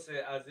the Lord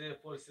said, Isaiah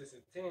 46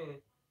 and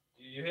 10,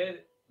 you had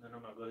it? No,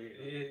 go ahead.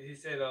 He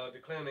said,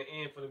 declaring the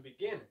end for the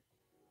beginning.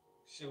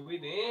 Should we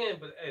the end,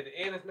 but hey, the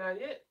end is not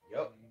yet.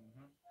 Yep.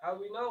 How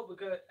we know?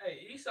 Because hey,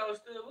 Esau's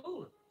still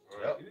ruling.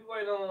 Yep. We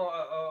waiting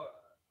on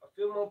a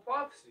few more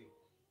prophecy.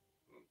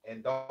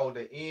 And though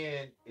the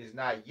end is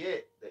not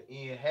yet, the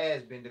end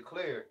has been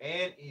declared,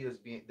 and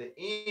the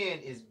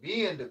end is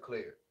being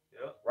declared.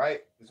 Yep.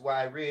 Right? That's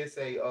why I read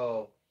say,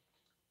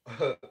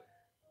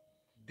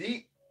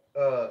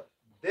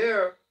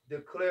 there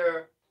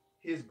declare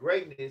his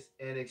greatness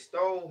and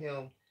extol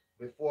him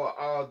before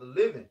all the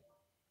living,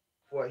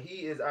 for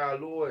he is our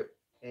Lord,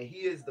 and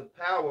he is the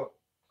power.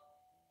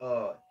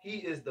 He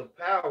is the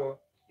power,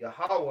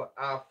 Yahweh,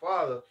 our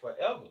Father,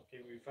 forever.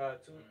 Can we find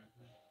too?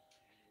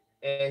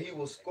 And he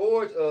will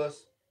scourge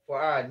us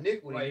for our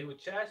iniquity. Why he was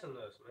chastening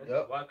us, man?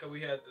 Yep. Why? Because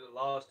we had the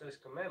laws, statutes,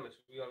 commandments.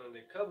 We under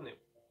the covenant.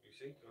 You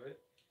see, go ahead.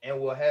 And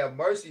will have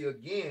mercy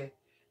again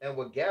and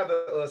will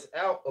gather us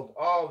out of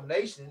all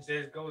nations.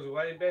 This goes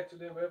way back to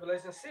the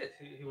Revelation 6.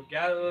 He will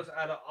gather us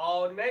out of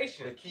all The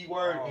nations. key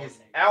word All is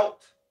nations.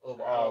 out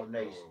of all Out of,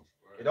 nations.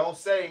 right. It don't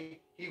say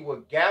he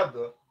will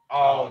gather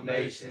all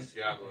nations.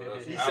 gather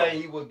us He out. say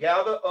he will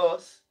gather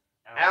us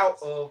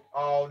out of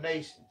all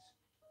nations,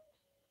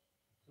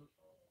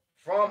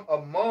 from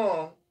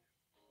among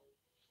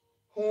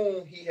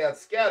whom he hath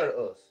scattered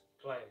us.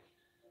 Plain.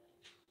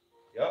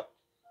 Yep.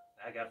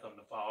 I got something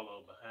to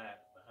follow behind it.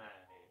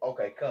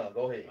 Okay, come,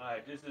 go ahead. All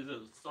right, this is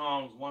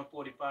Psalms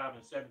 145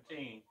 and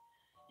 17.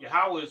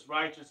 Yahweh is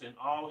righteous in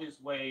all his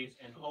ways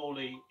and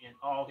holy in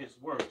all his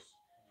works.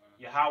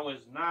 Yahweh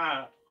is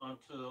nigh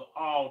unto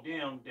all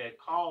them that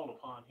call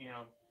upon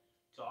him,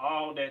 to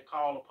all that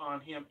call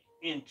upon him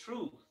in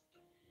truth.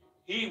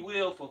 He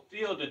will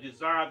fulfill the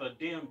desires of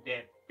them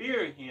that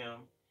fear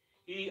him.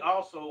 He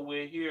also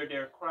will hear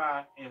their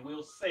cry and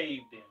will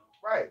save them.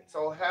 Right.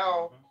 So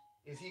how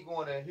is he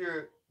going to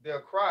hear their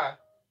cry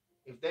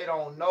if they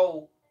don't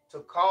know to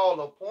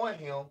call upon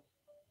him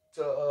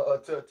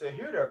to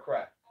hear their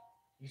cry?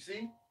 You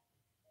see?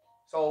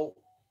 So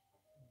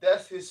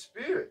that's his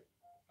spirit,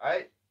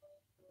 right?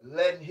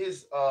 Letting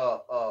his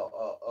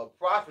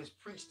prophets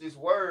preach this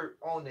word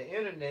on the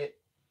internet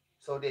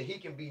so that he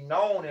can be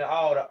known in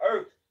all the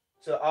earth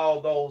to all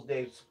those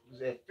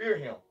that fear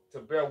him, to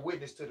bear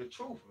witness to the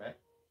truth, man.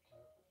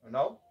 You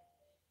know?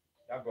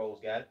 Y'all bros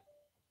got it.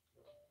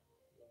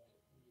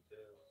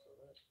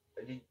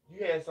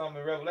 You had something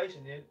in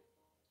Revelation, didn't you?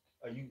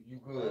 Are you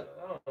good?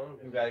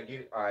 You gotta get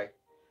it. All right.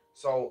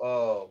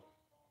 So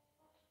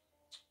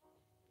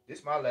this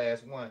is my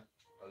last one,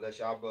 unless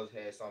y'all brothers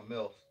had something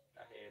else.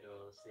 I had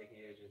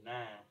 2nd Ezra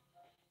 9.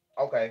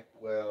 Okay.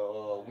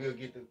 Well, we'll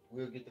get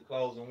the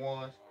closing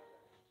ones.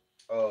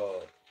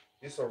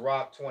 This is a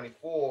Rock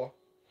 24,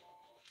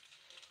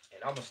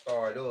 and I'm gonna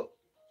start up.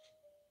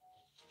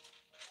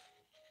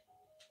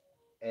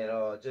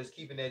 And just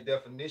keeping that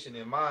definition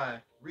in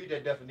mind, read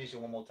that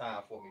definition one more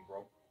time for me,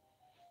 bro.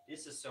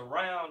 This is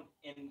surround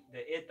in the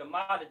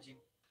etymology,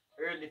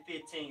 early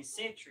 15th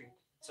century,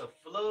 to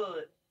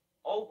flood,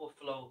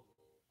 overflow,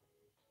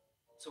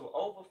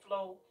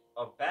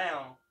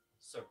 abound,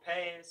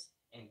 surpass,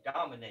 and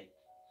dominate.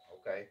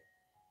 Okay.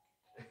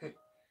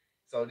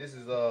 So this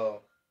is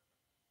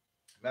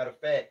matter of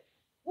fact,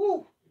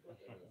 woo.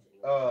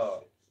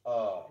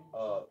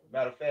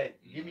 Matter of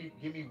fact, give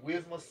me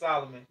Wisdom of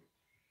Solomon.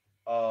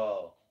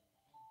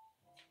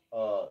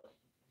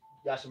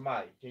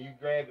 Yashimai, can you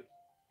grab it?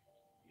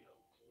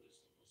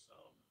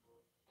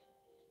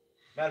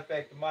 Matter of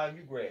fact, Tamai,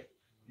 you grab it.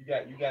 You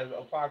got an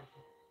apocrypha?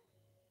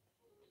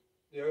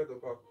 Yeah, I got the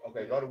apocrypha.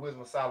 Okay, go to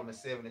Wisdom of Solomon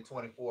 7 and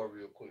 24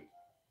 real quick.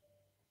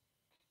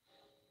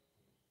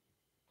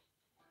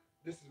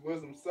 This is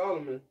Wisdom of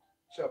Solomon,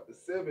 chapter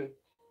 7,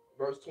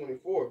 verse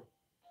 24.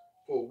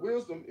 For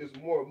wisdom is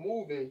more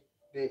moving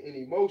than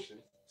any motion.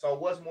 So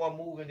what's more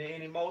moving than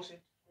any motion?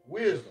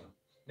 Wisdom.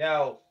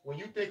 Now, when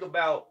you think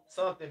about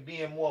something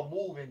being more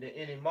moving than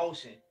any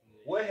motion,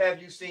 what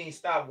have you seen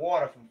stop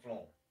water from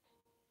flowing?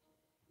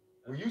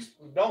 When you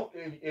don't,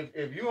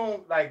 if you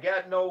don't like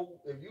got no,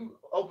 if you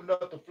open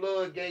up the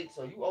floodgates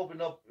or you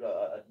open up,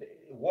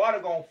 water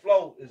gonna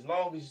flow as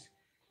long as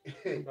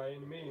By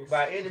any means.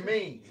 by any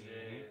means,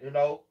 Yeah. you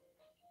know.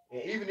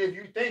 And even if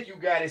you think you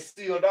got it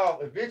sealed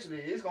off, eventually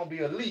it's gonna be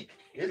a leak.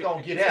 It's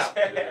gonna get out.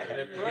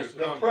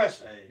 The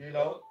pressure, you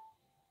know.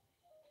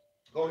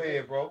 Go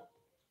ahead, bro.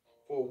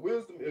 For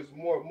wisdom is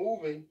more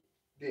moving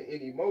than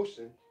any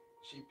motion.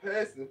 She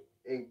passeth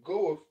and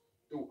goeth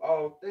through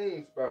all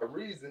things by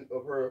reason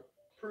of her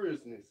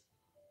pureness.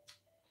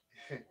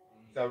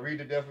 So read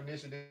the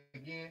definition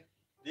again.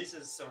 This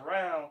is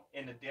surround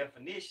in the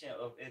definition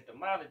of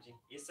etymology.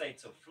 It say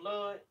to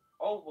flood,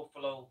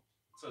 overflow,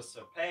 to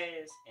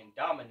surpass, and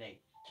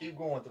dominate. Keep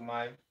going,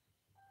 Tamaya.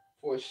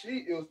 For she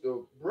is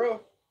the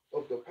breath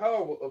of the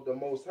power of the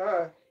Most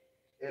High,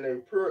 and a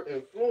pure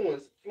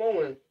influence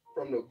flowing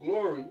from the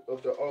glory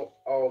of the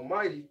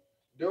Almighty.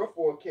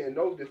 Therefore can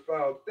no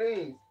defiled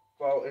things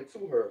fall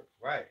into her.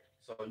 Right.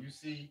 So you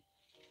see,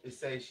 it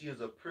says she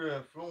is a pure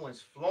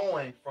influence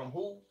flowing from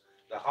who?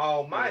 The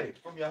Almighty,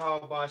 from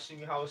Yahweh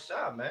Bashim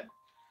Yahushua, man.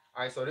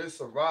 All right, so this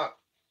is a rock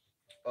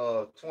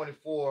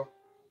 24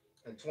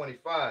 and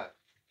 25.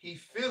 He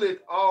filleth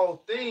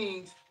all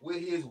things with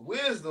his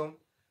wisdom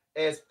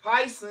as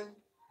Pison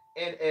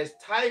and as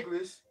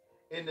Tigris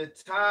in the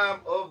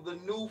time of the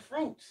new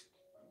fruits.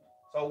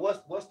 So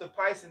what's the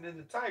Pison and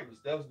the Tigris?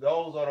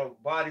 Those are the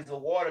bodies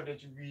of water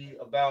that you read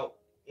about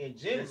in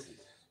Genesis,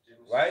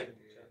 right?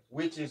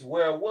 Which is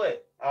where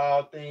what?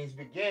 All things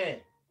began.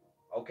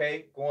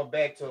 Okay, going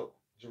back to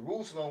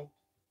Jerusalem,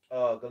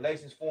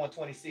 Galatians 4 and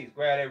 26.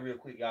 Grab that real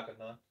quick,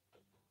 Yakanan.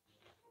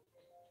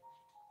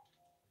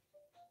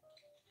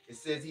 It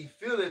says he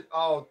filleth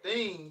all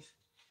things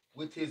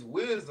with his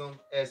wisdom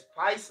as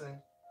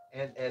Pison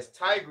and as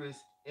Tigris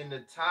in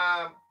the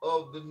time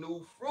of the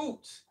new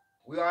fruits.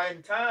 We are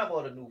in time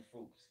of the new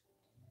fruits.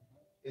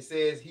 It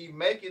says he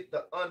maketh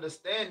the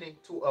understanding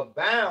to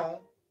abound.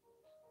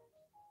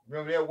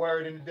 Remember that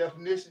word in the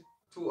definition?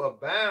 To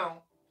abound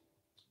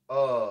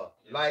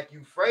like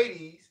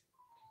Euphrates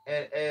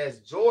and as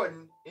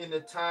Jordan in the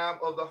time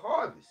of the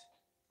harvest.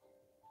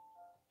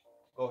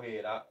 Go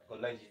ahead,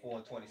 Galatians 4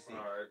 and 26. All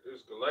right,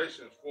 this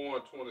Galatians 4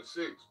 and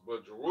 26.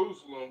 But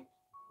Jerusalem,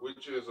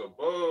 which is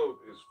above,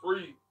 is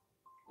free,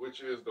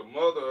 which is the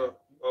mother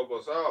of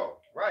us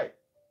all. Right.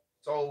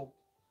 So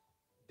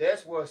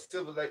that's where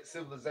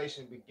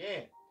civilization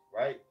began,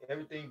 right?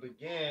 Everything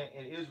began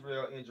in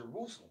Israel, in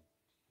Jerusalem.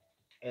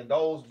 And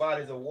those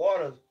bodies of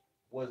water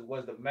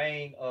was the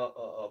main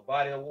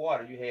body of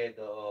water. You had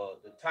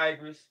the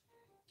Tigris,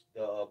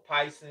 the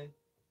Pison,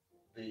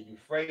 the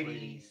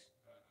Euphrates,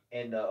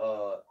 and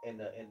the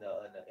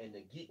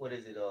what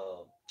is it?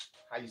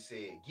 How you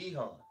say it?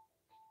 Gihon,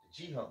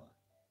 the Gihon.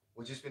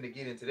 We're just gonna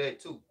get into that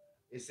too.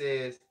 It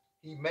says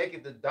he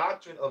maketh the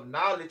doctrine of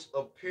knowledge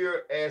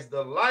appear as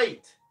the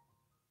light,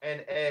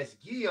 and as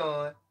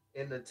Gihon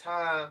in the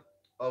time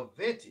of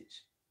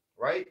vintage,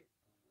 right?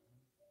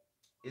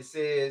 It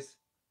says,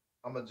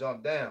 I'm gonna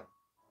jump down.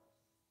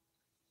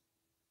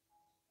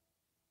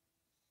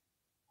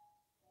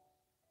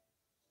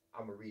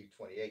 I'm gonna read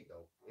 28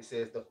 though. It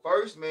says, the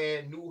first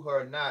man knew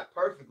her not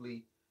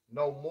perfectly,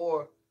 no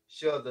more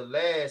shall the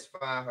last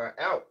find her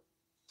out.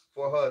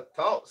 For her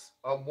thoughts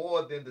are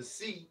more than the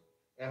sea,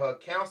 and her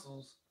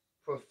counsels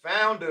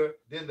profounder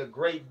than the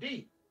great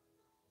deep.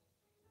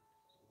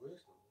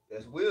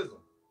 That's wisdom.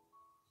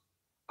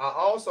 I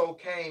also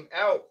came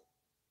out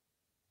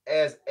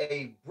as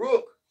a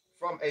brook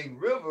from a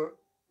river,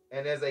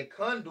 and as a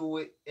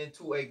conduit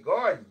into a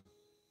garden.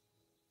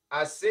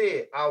 I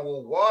said, I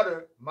will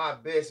water my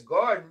best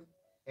garden,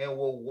 and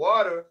will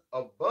water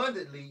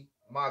abundantly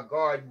my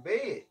garden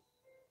bed.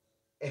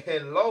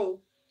 And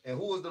lo, and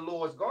who is the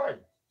Lord's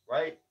garden?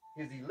 Right?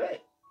 His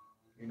elect.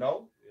 You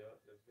know?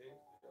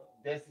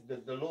 That's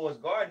the Lord's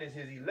garden is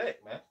his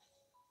elect, man.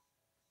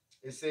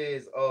 It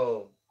says,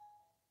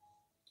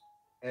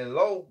 and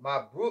lo,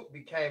 my brook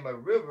became a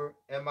river,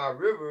 and my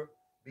river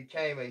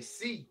became a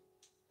sea.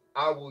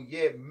 I will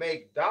yet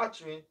make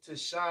doctrine to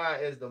shine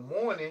as the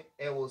morning,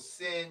 and will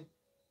send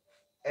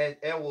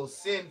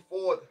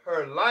forth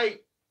her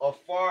light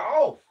afar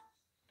off.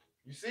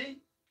 You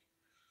see?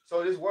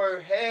 So this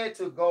word had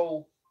to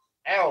go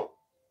out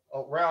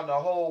around the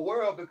whole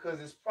world because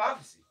it's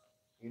prophecy.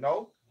 You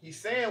know, he's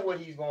saying what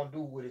he's gonna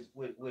do with his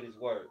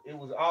word. It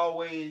was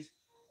always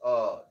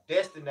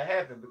destined to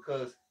happen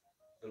because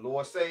the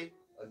Lord say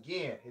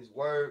again, his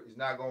word is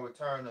not gonna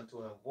return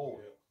unto him void.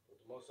 Yeah.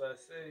 The most I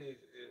say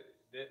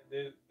it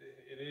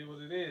is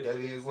what it is. That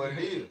is what it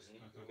is.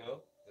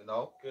 You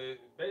know? Because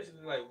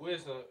basically, like,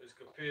 wisdom is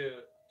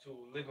compared to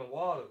living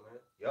water, man.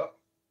 Yep.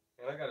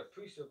 And I got a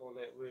precept on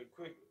that real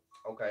quick.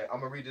 Okay, I'm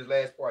gonna read this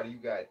last part. You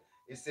got it.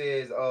 It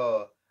says,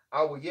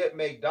 I will yet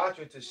make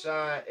doctrine to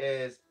shine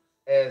as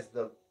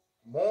the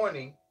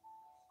morning,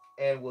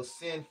 and will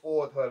send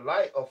forth her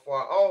light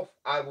afar off.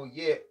 I will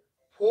yet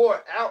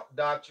pour out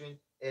doctrine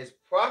as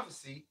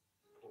prophecy,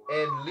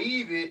 and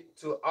leave it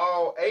to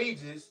all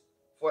ages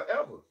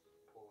forever.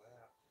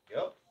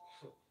 Yep.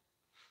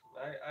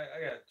 I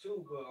got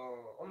two, but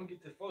I'm gonna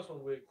get the first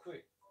one real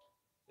quick.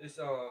 It's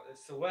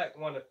Sirach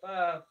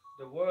 1-5.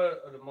 The word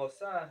of the Most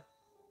High,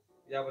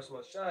 Yahweh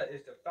Shai,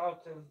 is the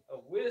fountain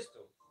of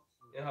wisdom,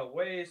 and her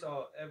ways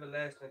are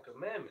everlasting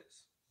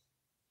commandments.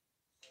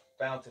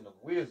 Fountain of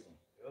wisdom.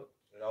 Yep.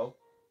 You know,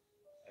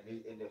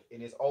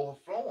 and it's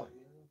overflowing.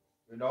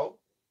 You know,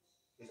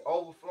 it's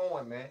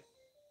overflowing, man,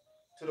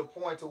 to the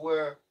point to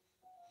where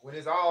when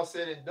it's all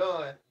said and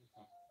done,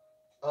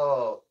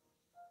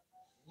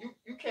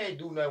 you can't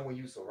do nothing when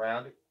you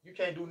surrounded. You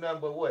can't do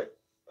nothing but what?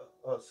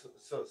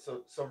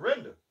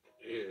 Surrender.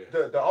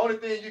 Yeah. The only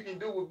thing you can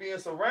do with being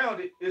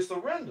surrounded is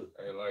surrender.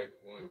 Hey, like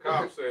when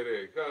cops say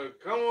that,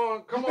 come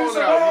on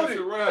You out, you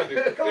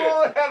surrounded. Come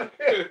on out.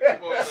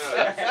 Come on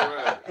out,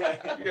 you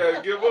surrounded. You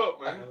gotta give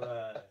up,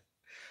 man.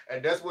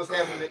 And that's what's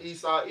happening to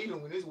Esau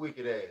Edom with his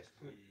wicked ass.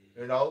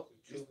 You know,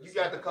 you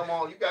got to come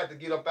on. You got to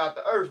get up out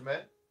the earth,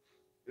 man.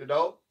 You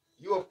know,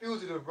 you a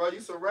fugitive, bro.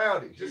 You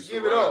surrounded. Just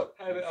give it up.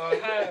 How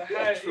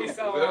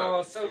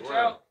Esau search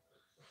out?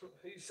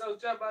 He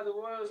searched out by the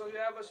words of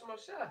Yahweh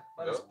Shai,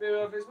 by the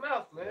spirit of his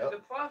mouth, man, the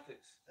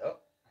prophets. Yep.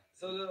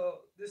 So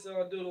this is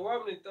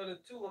Deuteronomy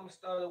 32. I'm gonna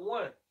start at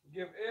 1.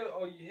 Give ear,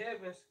 O ye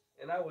heavens,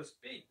 and I will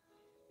speak,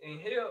 and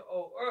hear,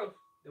 O earth,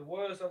 the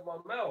words of my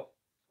mouth.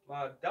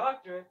 My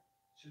doctrine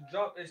should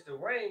drop as the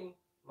rain.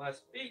 My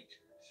speech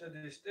should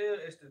distill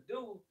as the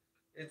dew,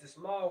 as the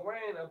small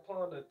rain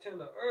upon the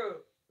tender herb,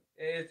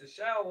 and as the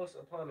showers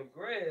upon the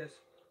grass,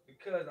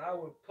 because I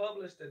will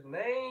publish the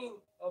name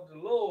of the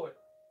Lord.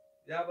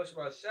 Yahweh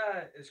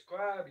Shai,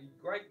 ascribe ye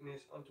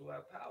greatness unto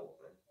our power,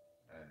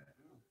 man.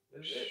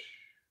 That's it.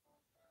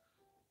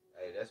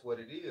 Hey, that's what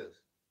it is,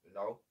 you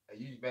know. And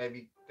you made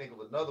me think of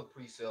another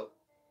precept,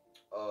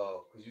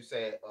 because you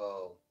said,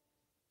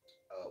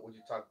 what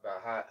you talked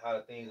about, how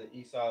the things that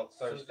Esau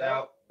searched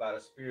out by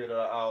the Spirit of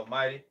the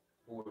Almighty,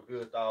 who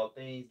revealed all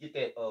things. Get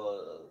that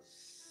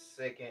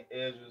 2nd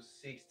Ezra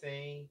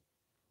 16.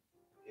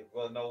 If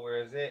brother know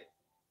where is it?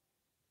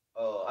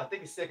 I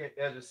think it's 2nd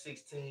Ezra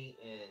 16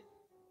 and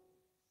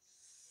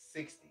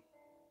 60.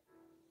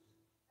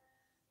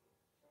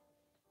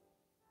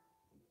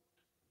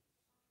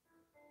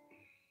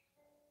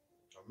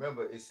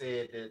 Remember, it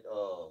said that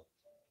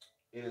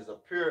it is a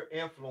pure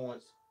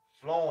influence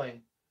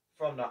flowing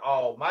from the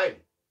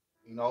Almighty.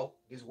 You know,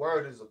 this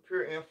word is a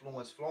pure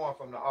influence flowing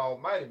from the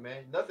Almighty,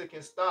 man. Nothing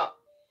can stop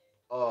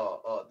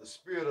the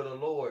Spirit of the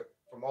Lord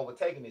from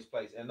overtaking this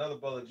place. And another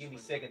brother, give me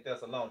 2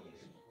 Thessalonians.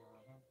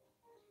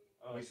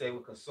 We say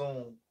we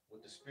consume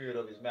with the spirit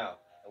of his mouth.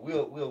 And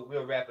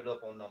we'll wrap it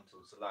up on them too.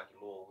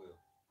 Salaki, Lord will.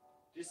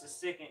 This is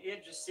 2nd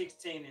Idris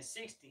 16 and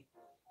 60.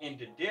 In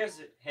the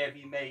desert have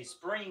he made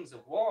springs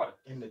of water.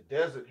 In the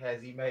desert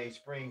has he made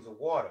springs of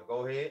water.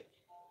 Go ahead.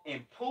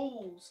 And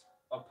pools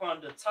upon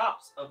the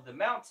tops of the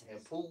mountains.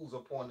 And pools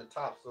upon the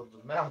tops of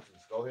the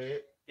mountains. Go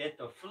ahead. That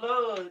the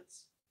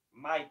floods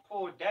might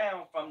pour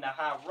down from the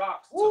high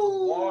rocks to Woo!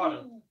 the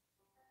water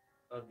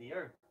of the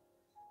earth.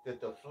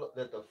 That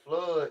the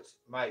floods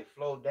might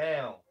flow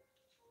down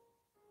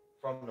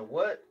from the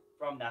what?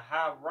 From the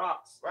high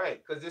rocks.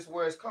 Right, because this is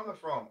where it's coming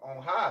from,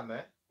 on high,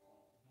 man.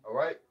 All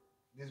right?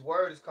 This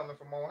word is coming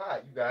from on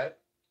high. You got it?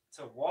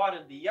 To water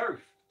the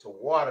earth. To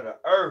water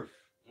the earth.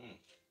 Mm.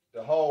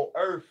 The whole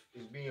earth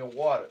is being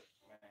watered.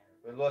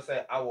 The Lord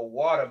said, I will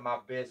water my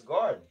best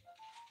garden.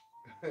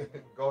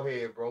 Go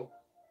ahead, bro.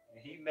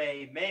 He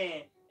made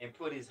man and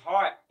put his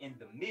heart in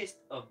the midst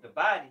of the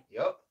body.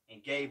 Yep.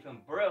 And gave him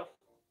breath,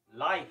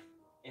 life,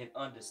 and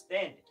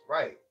understanding.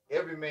 Right.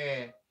 Every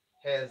man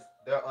has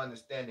their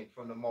understanding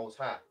from the Most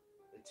High.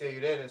 They tell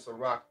you that in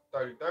Sirach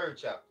 33rd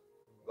chapter.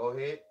 Go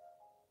ahead.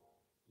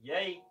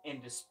 Yea,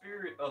 in the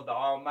spirit of the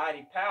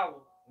almighty power,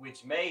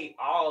 which made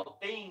all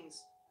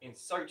things and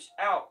searched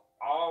out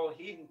all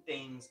hidden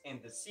things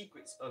and the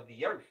secrets of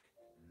the earth.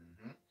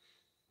 Mm-hmm.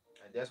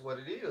 And that's what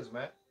it is,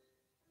 man.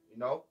 You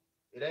know,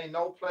 it ain't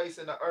no place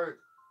in the earth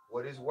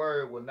where this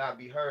word will not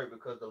be heard,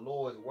 because the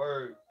Lord's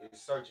word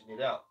is searching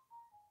it out.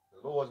 The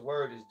Lord's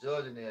word is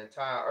judging the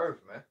entire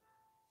earth, man.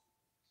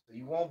 So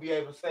you won't be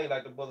able to say,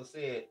 like the brother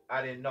said,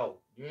 I didn't know.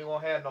 You ain't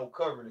gonna have no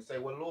covering and say,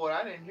 well, Lord,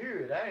 I didn't hear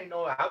it. I didn't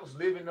know. I was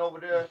living over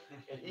there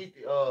in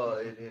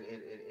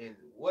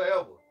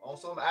wherever, on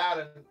some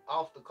island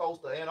off the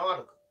coast of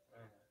Antarctica.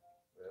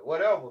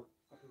 Whatever.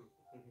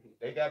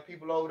 They got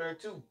people over there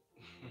too.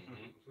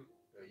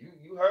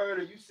 You heard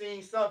or you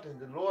seen something.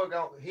 The Lord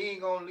he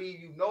ain't gonna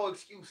leave you no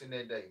excuse in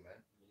that day, man.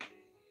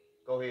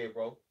 Go ahead,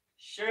 bro.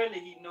 Surely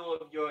he know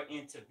of your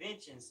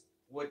interventions,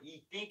 what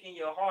ye think in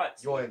your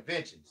hearts. Your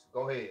inventions.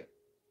 Go ahead.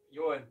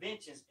 Your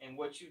inventions and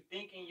what you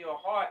think in your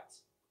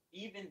hearts.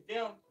 Even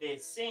them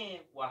that sin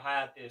will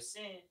hide their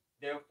sin.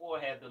 Therefore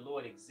have the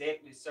Lord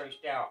exactly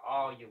searched out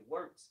all your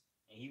works,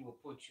 and he will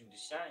put you to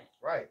shame.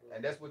 Right.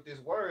 And that's what this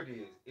word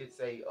is. It's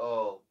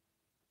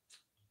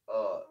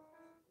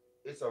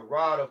a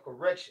rod of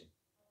correction.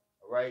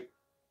 All right.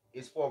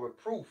 It's for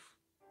reproof.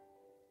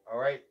 All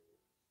right.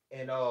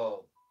 And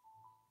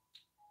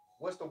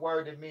what's the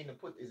word that mean to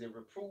put? Is it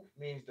reproof?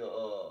 Means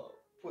to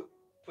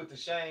put to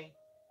shame.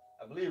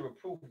 I believe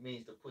reproof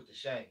means to put to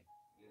shame.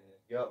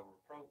 Yeah. Yep.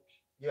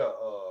 Reproach. Yeah.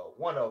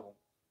 One of them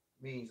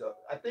means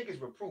I think it's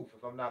reproof,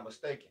 if I'm not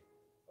mistaken.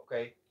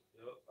 Okay.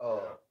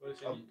 Yep.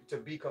 To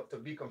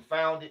be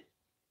confounded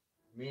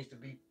means to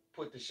be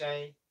put to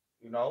shame.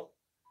 You know.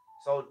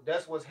 So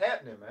that's what's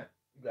happening, man.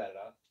 You got it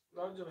out.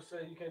 No, I'm just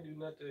saying you can't do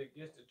nothing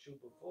against the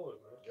truth before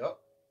it, man. Yep.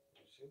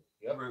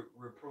 Yep.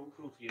 Reproof,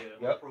 yeah.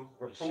 Yep. Reproof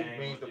Reproof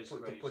means to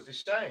put to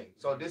shame.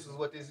 So this is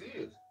what this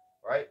is,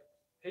 right?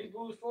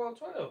 Hebrews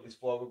 4:12. It's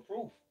for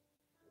reproof.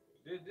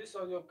 This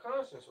on your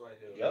conscience right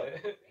here,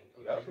 Yep. man.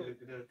 Yep.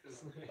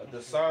 A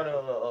discerner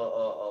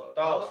of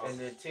thoughts and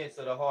the intents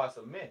of the hearts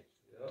of men.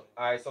 Yep.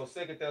 All right, so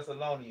 2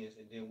 Thessalonians,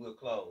 and then we'll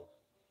close.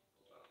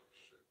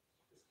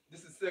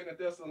 This is 2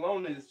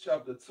 Thessalonians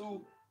chapter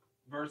 2,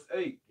 verse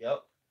 8.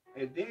 Yep.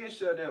 And then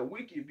shall that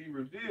wicked be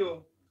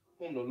revealed,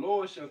 whom the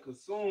Lord shall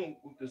consume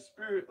with the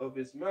spirit of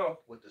his mouth.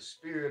 With the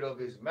spirit of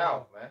his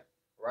mouth, man.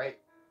 Right?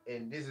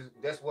 And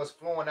that's what's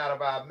flowing out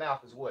of our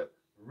mouth is what?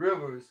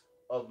 Rivers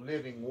of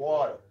living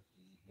water.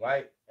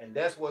 Right? And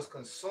that's what's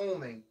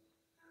consuming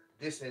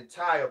this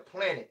entire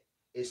planet,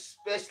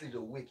 especially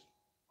the wicked.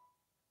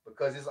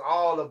 Because it's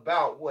all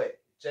about what?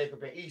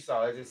 Jacob and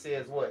Esau, as it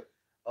says what?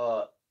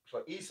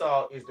 For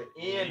Esau is the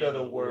end of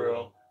the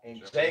world,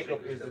 and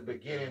Jacob is the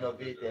beginning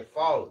of it that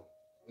followed.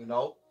 You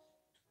know,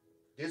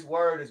 this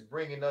word is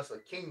bringing us a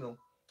kingdom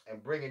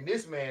and bringing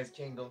this man's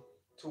kingdom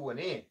to an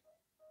end.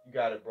 You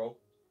got it, bro.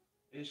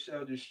 It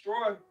shall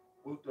destroy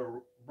with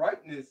the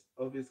brightness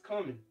of his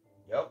coming.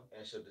 Yep,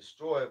 and shall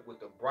destroy it with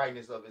the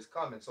brightness of his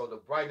coming. So the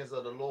brightness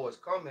of the Lord's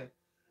coming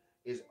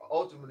is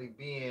ultimately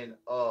being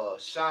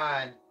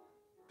shined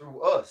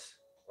through us,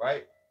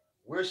 right?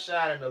 We're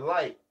shining the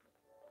light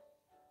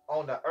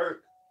on the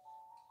earth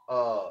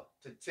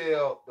to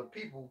tell the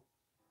people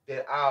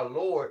that our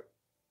Lord,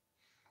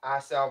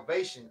 our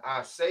salvation,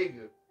 our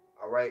Savior,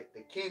 all right,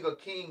 the King of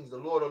Kings, the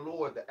Lord of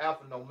Lords, the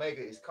Alpha and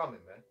Omega is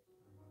coming, man.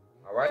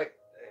 All right?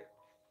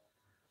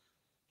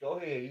 Go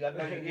ahead. You got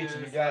nothing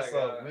itching. You got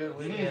something.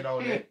 We're in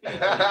on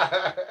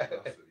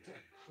that.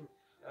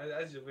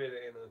 I just read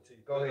the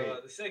NLT. Go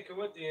ahead. The 2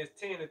 Corinthians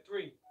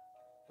 10:3.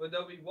 For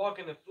though we walk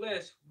in the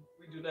flesh,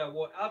 we do not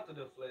walk after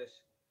the flesh.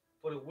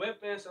 For the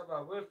weapons of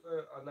our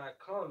warfare are not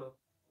carnal,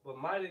 but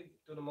mighty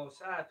through the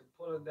Most High to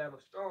pull down the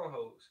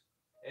strongholds.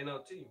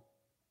 NLT.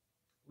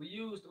 We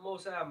use the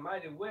Most High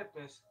mighty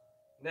weapons,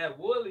 not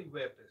worldly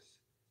weapons,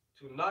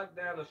 to knock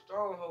down the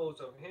strongholds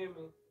of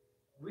human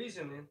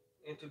reasoning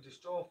and to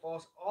destroy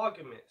false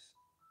arguments.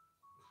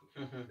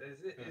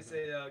 That's it. It's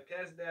a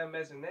cast down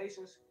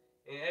imaginations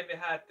and every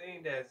high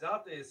thing that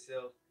exalted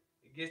itself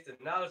against the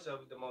knowledge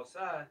of the Most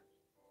High,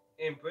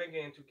 and bring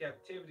into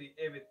captivity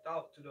every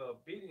thought to the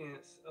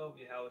obedience of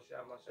Yahweh Shai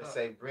Let's Mashiach.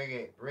 say bring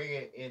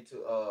it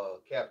into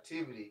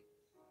captivity,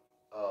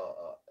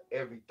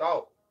 every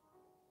thought.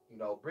 You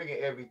know, bringing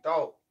every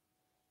thought.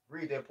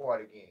 Read that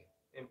part again.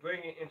 And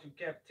bring it into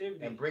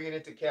captivity. And bring it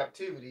into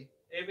captivity.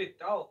 Every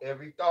thought.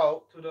 Every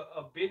thought. To the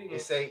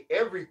obedience. It say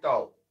every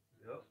thought.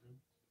 Yep.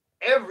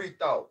 Every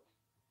thought.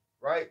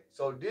 Right?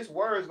 So this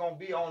word is gonna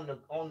be on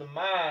the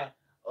mind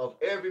of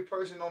every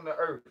person on the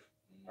earth.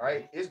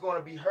 Right? It's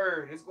gonna be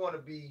heard. It's gonna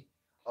be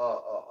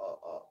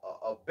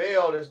a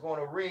bell that's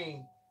gonna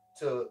ring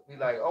to be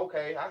like,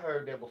 okay, I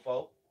heard that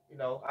before. You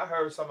know, I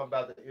heard something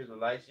about the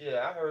Israelites.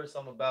 Yeah, I heard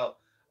something about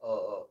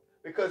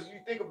because you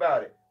think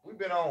about it, we've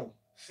been on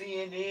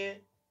CNN,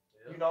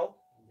 you know,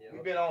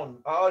 we've been on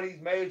all these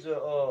major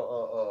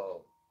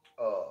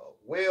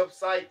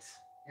websites,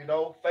 you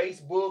know,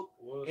 Facebook,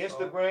 World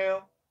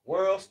Instagram,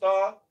 World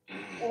Star.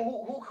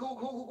 Who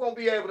gonna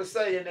be able to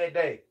say in that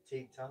day?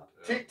 TikTok.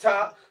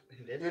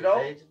 That's You a know?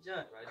 major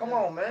junk right Come there.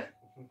 on, man.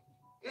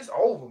 It's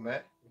over,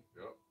 man.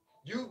 Yep.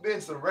 You've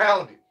been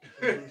surrounded.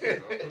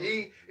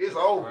 It's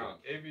over.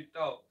 Every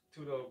thought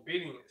to the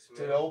obedience.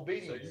 To Man. the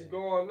obedience. So you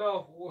going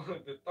off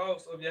with the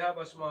thoughts of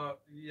Yahweh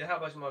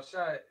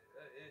Shai.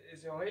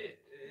 It's in your head.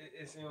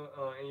 It's in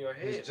your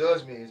head. His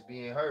judgment is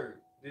being heard.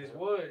 This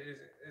word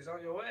is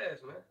on your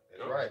ass, man.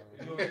 That's right.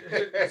 You know, that's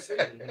it. That's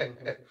it.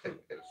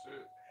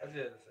 That's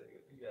it.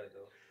 You got it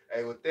though.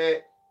 Hey, with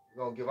that,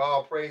 we're gonna give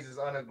all praises,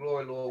 honor,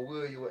 glory, Lord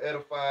will you will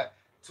edify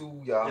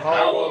to Yahweh,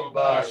 Yahweh,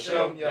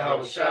 Ba'ashem,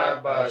 Yahweh Shai,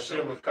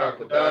 Ba'ashem,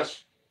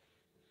 Kakadash.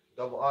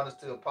 Double honors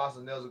to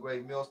Apostle Nels, a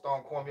great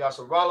millstone, Kwame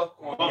Yasharala,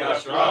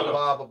 Yasharala.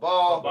 Bob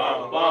Abal,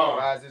 Bob Abal.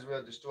 Rise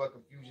Israel, destroy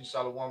confusion,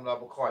 Shalom,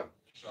 Labakai.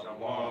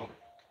 Shalom.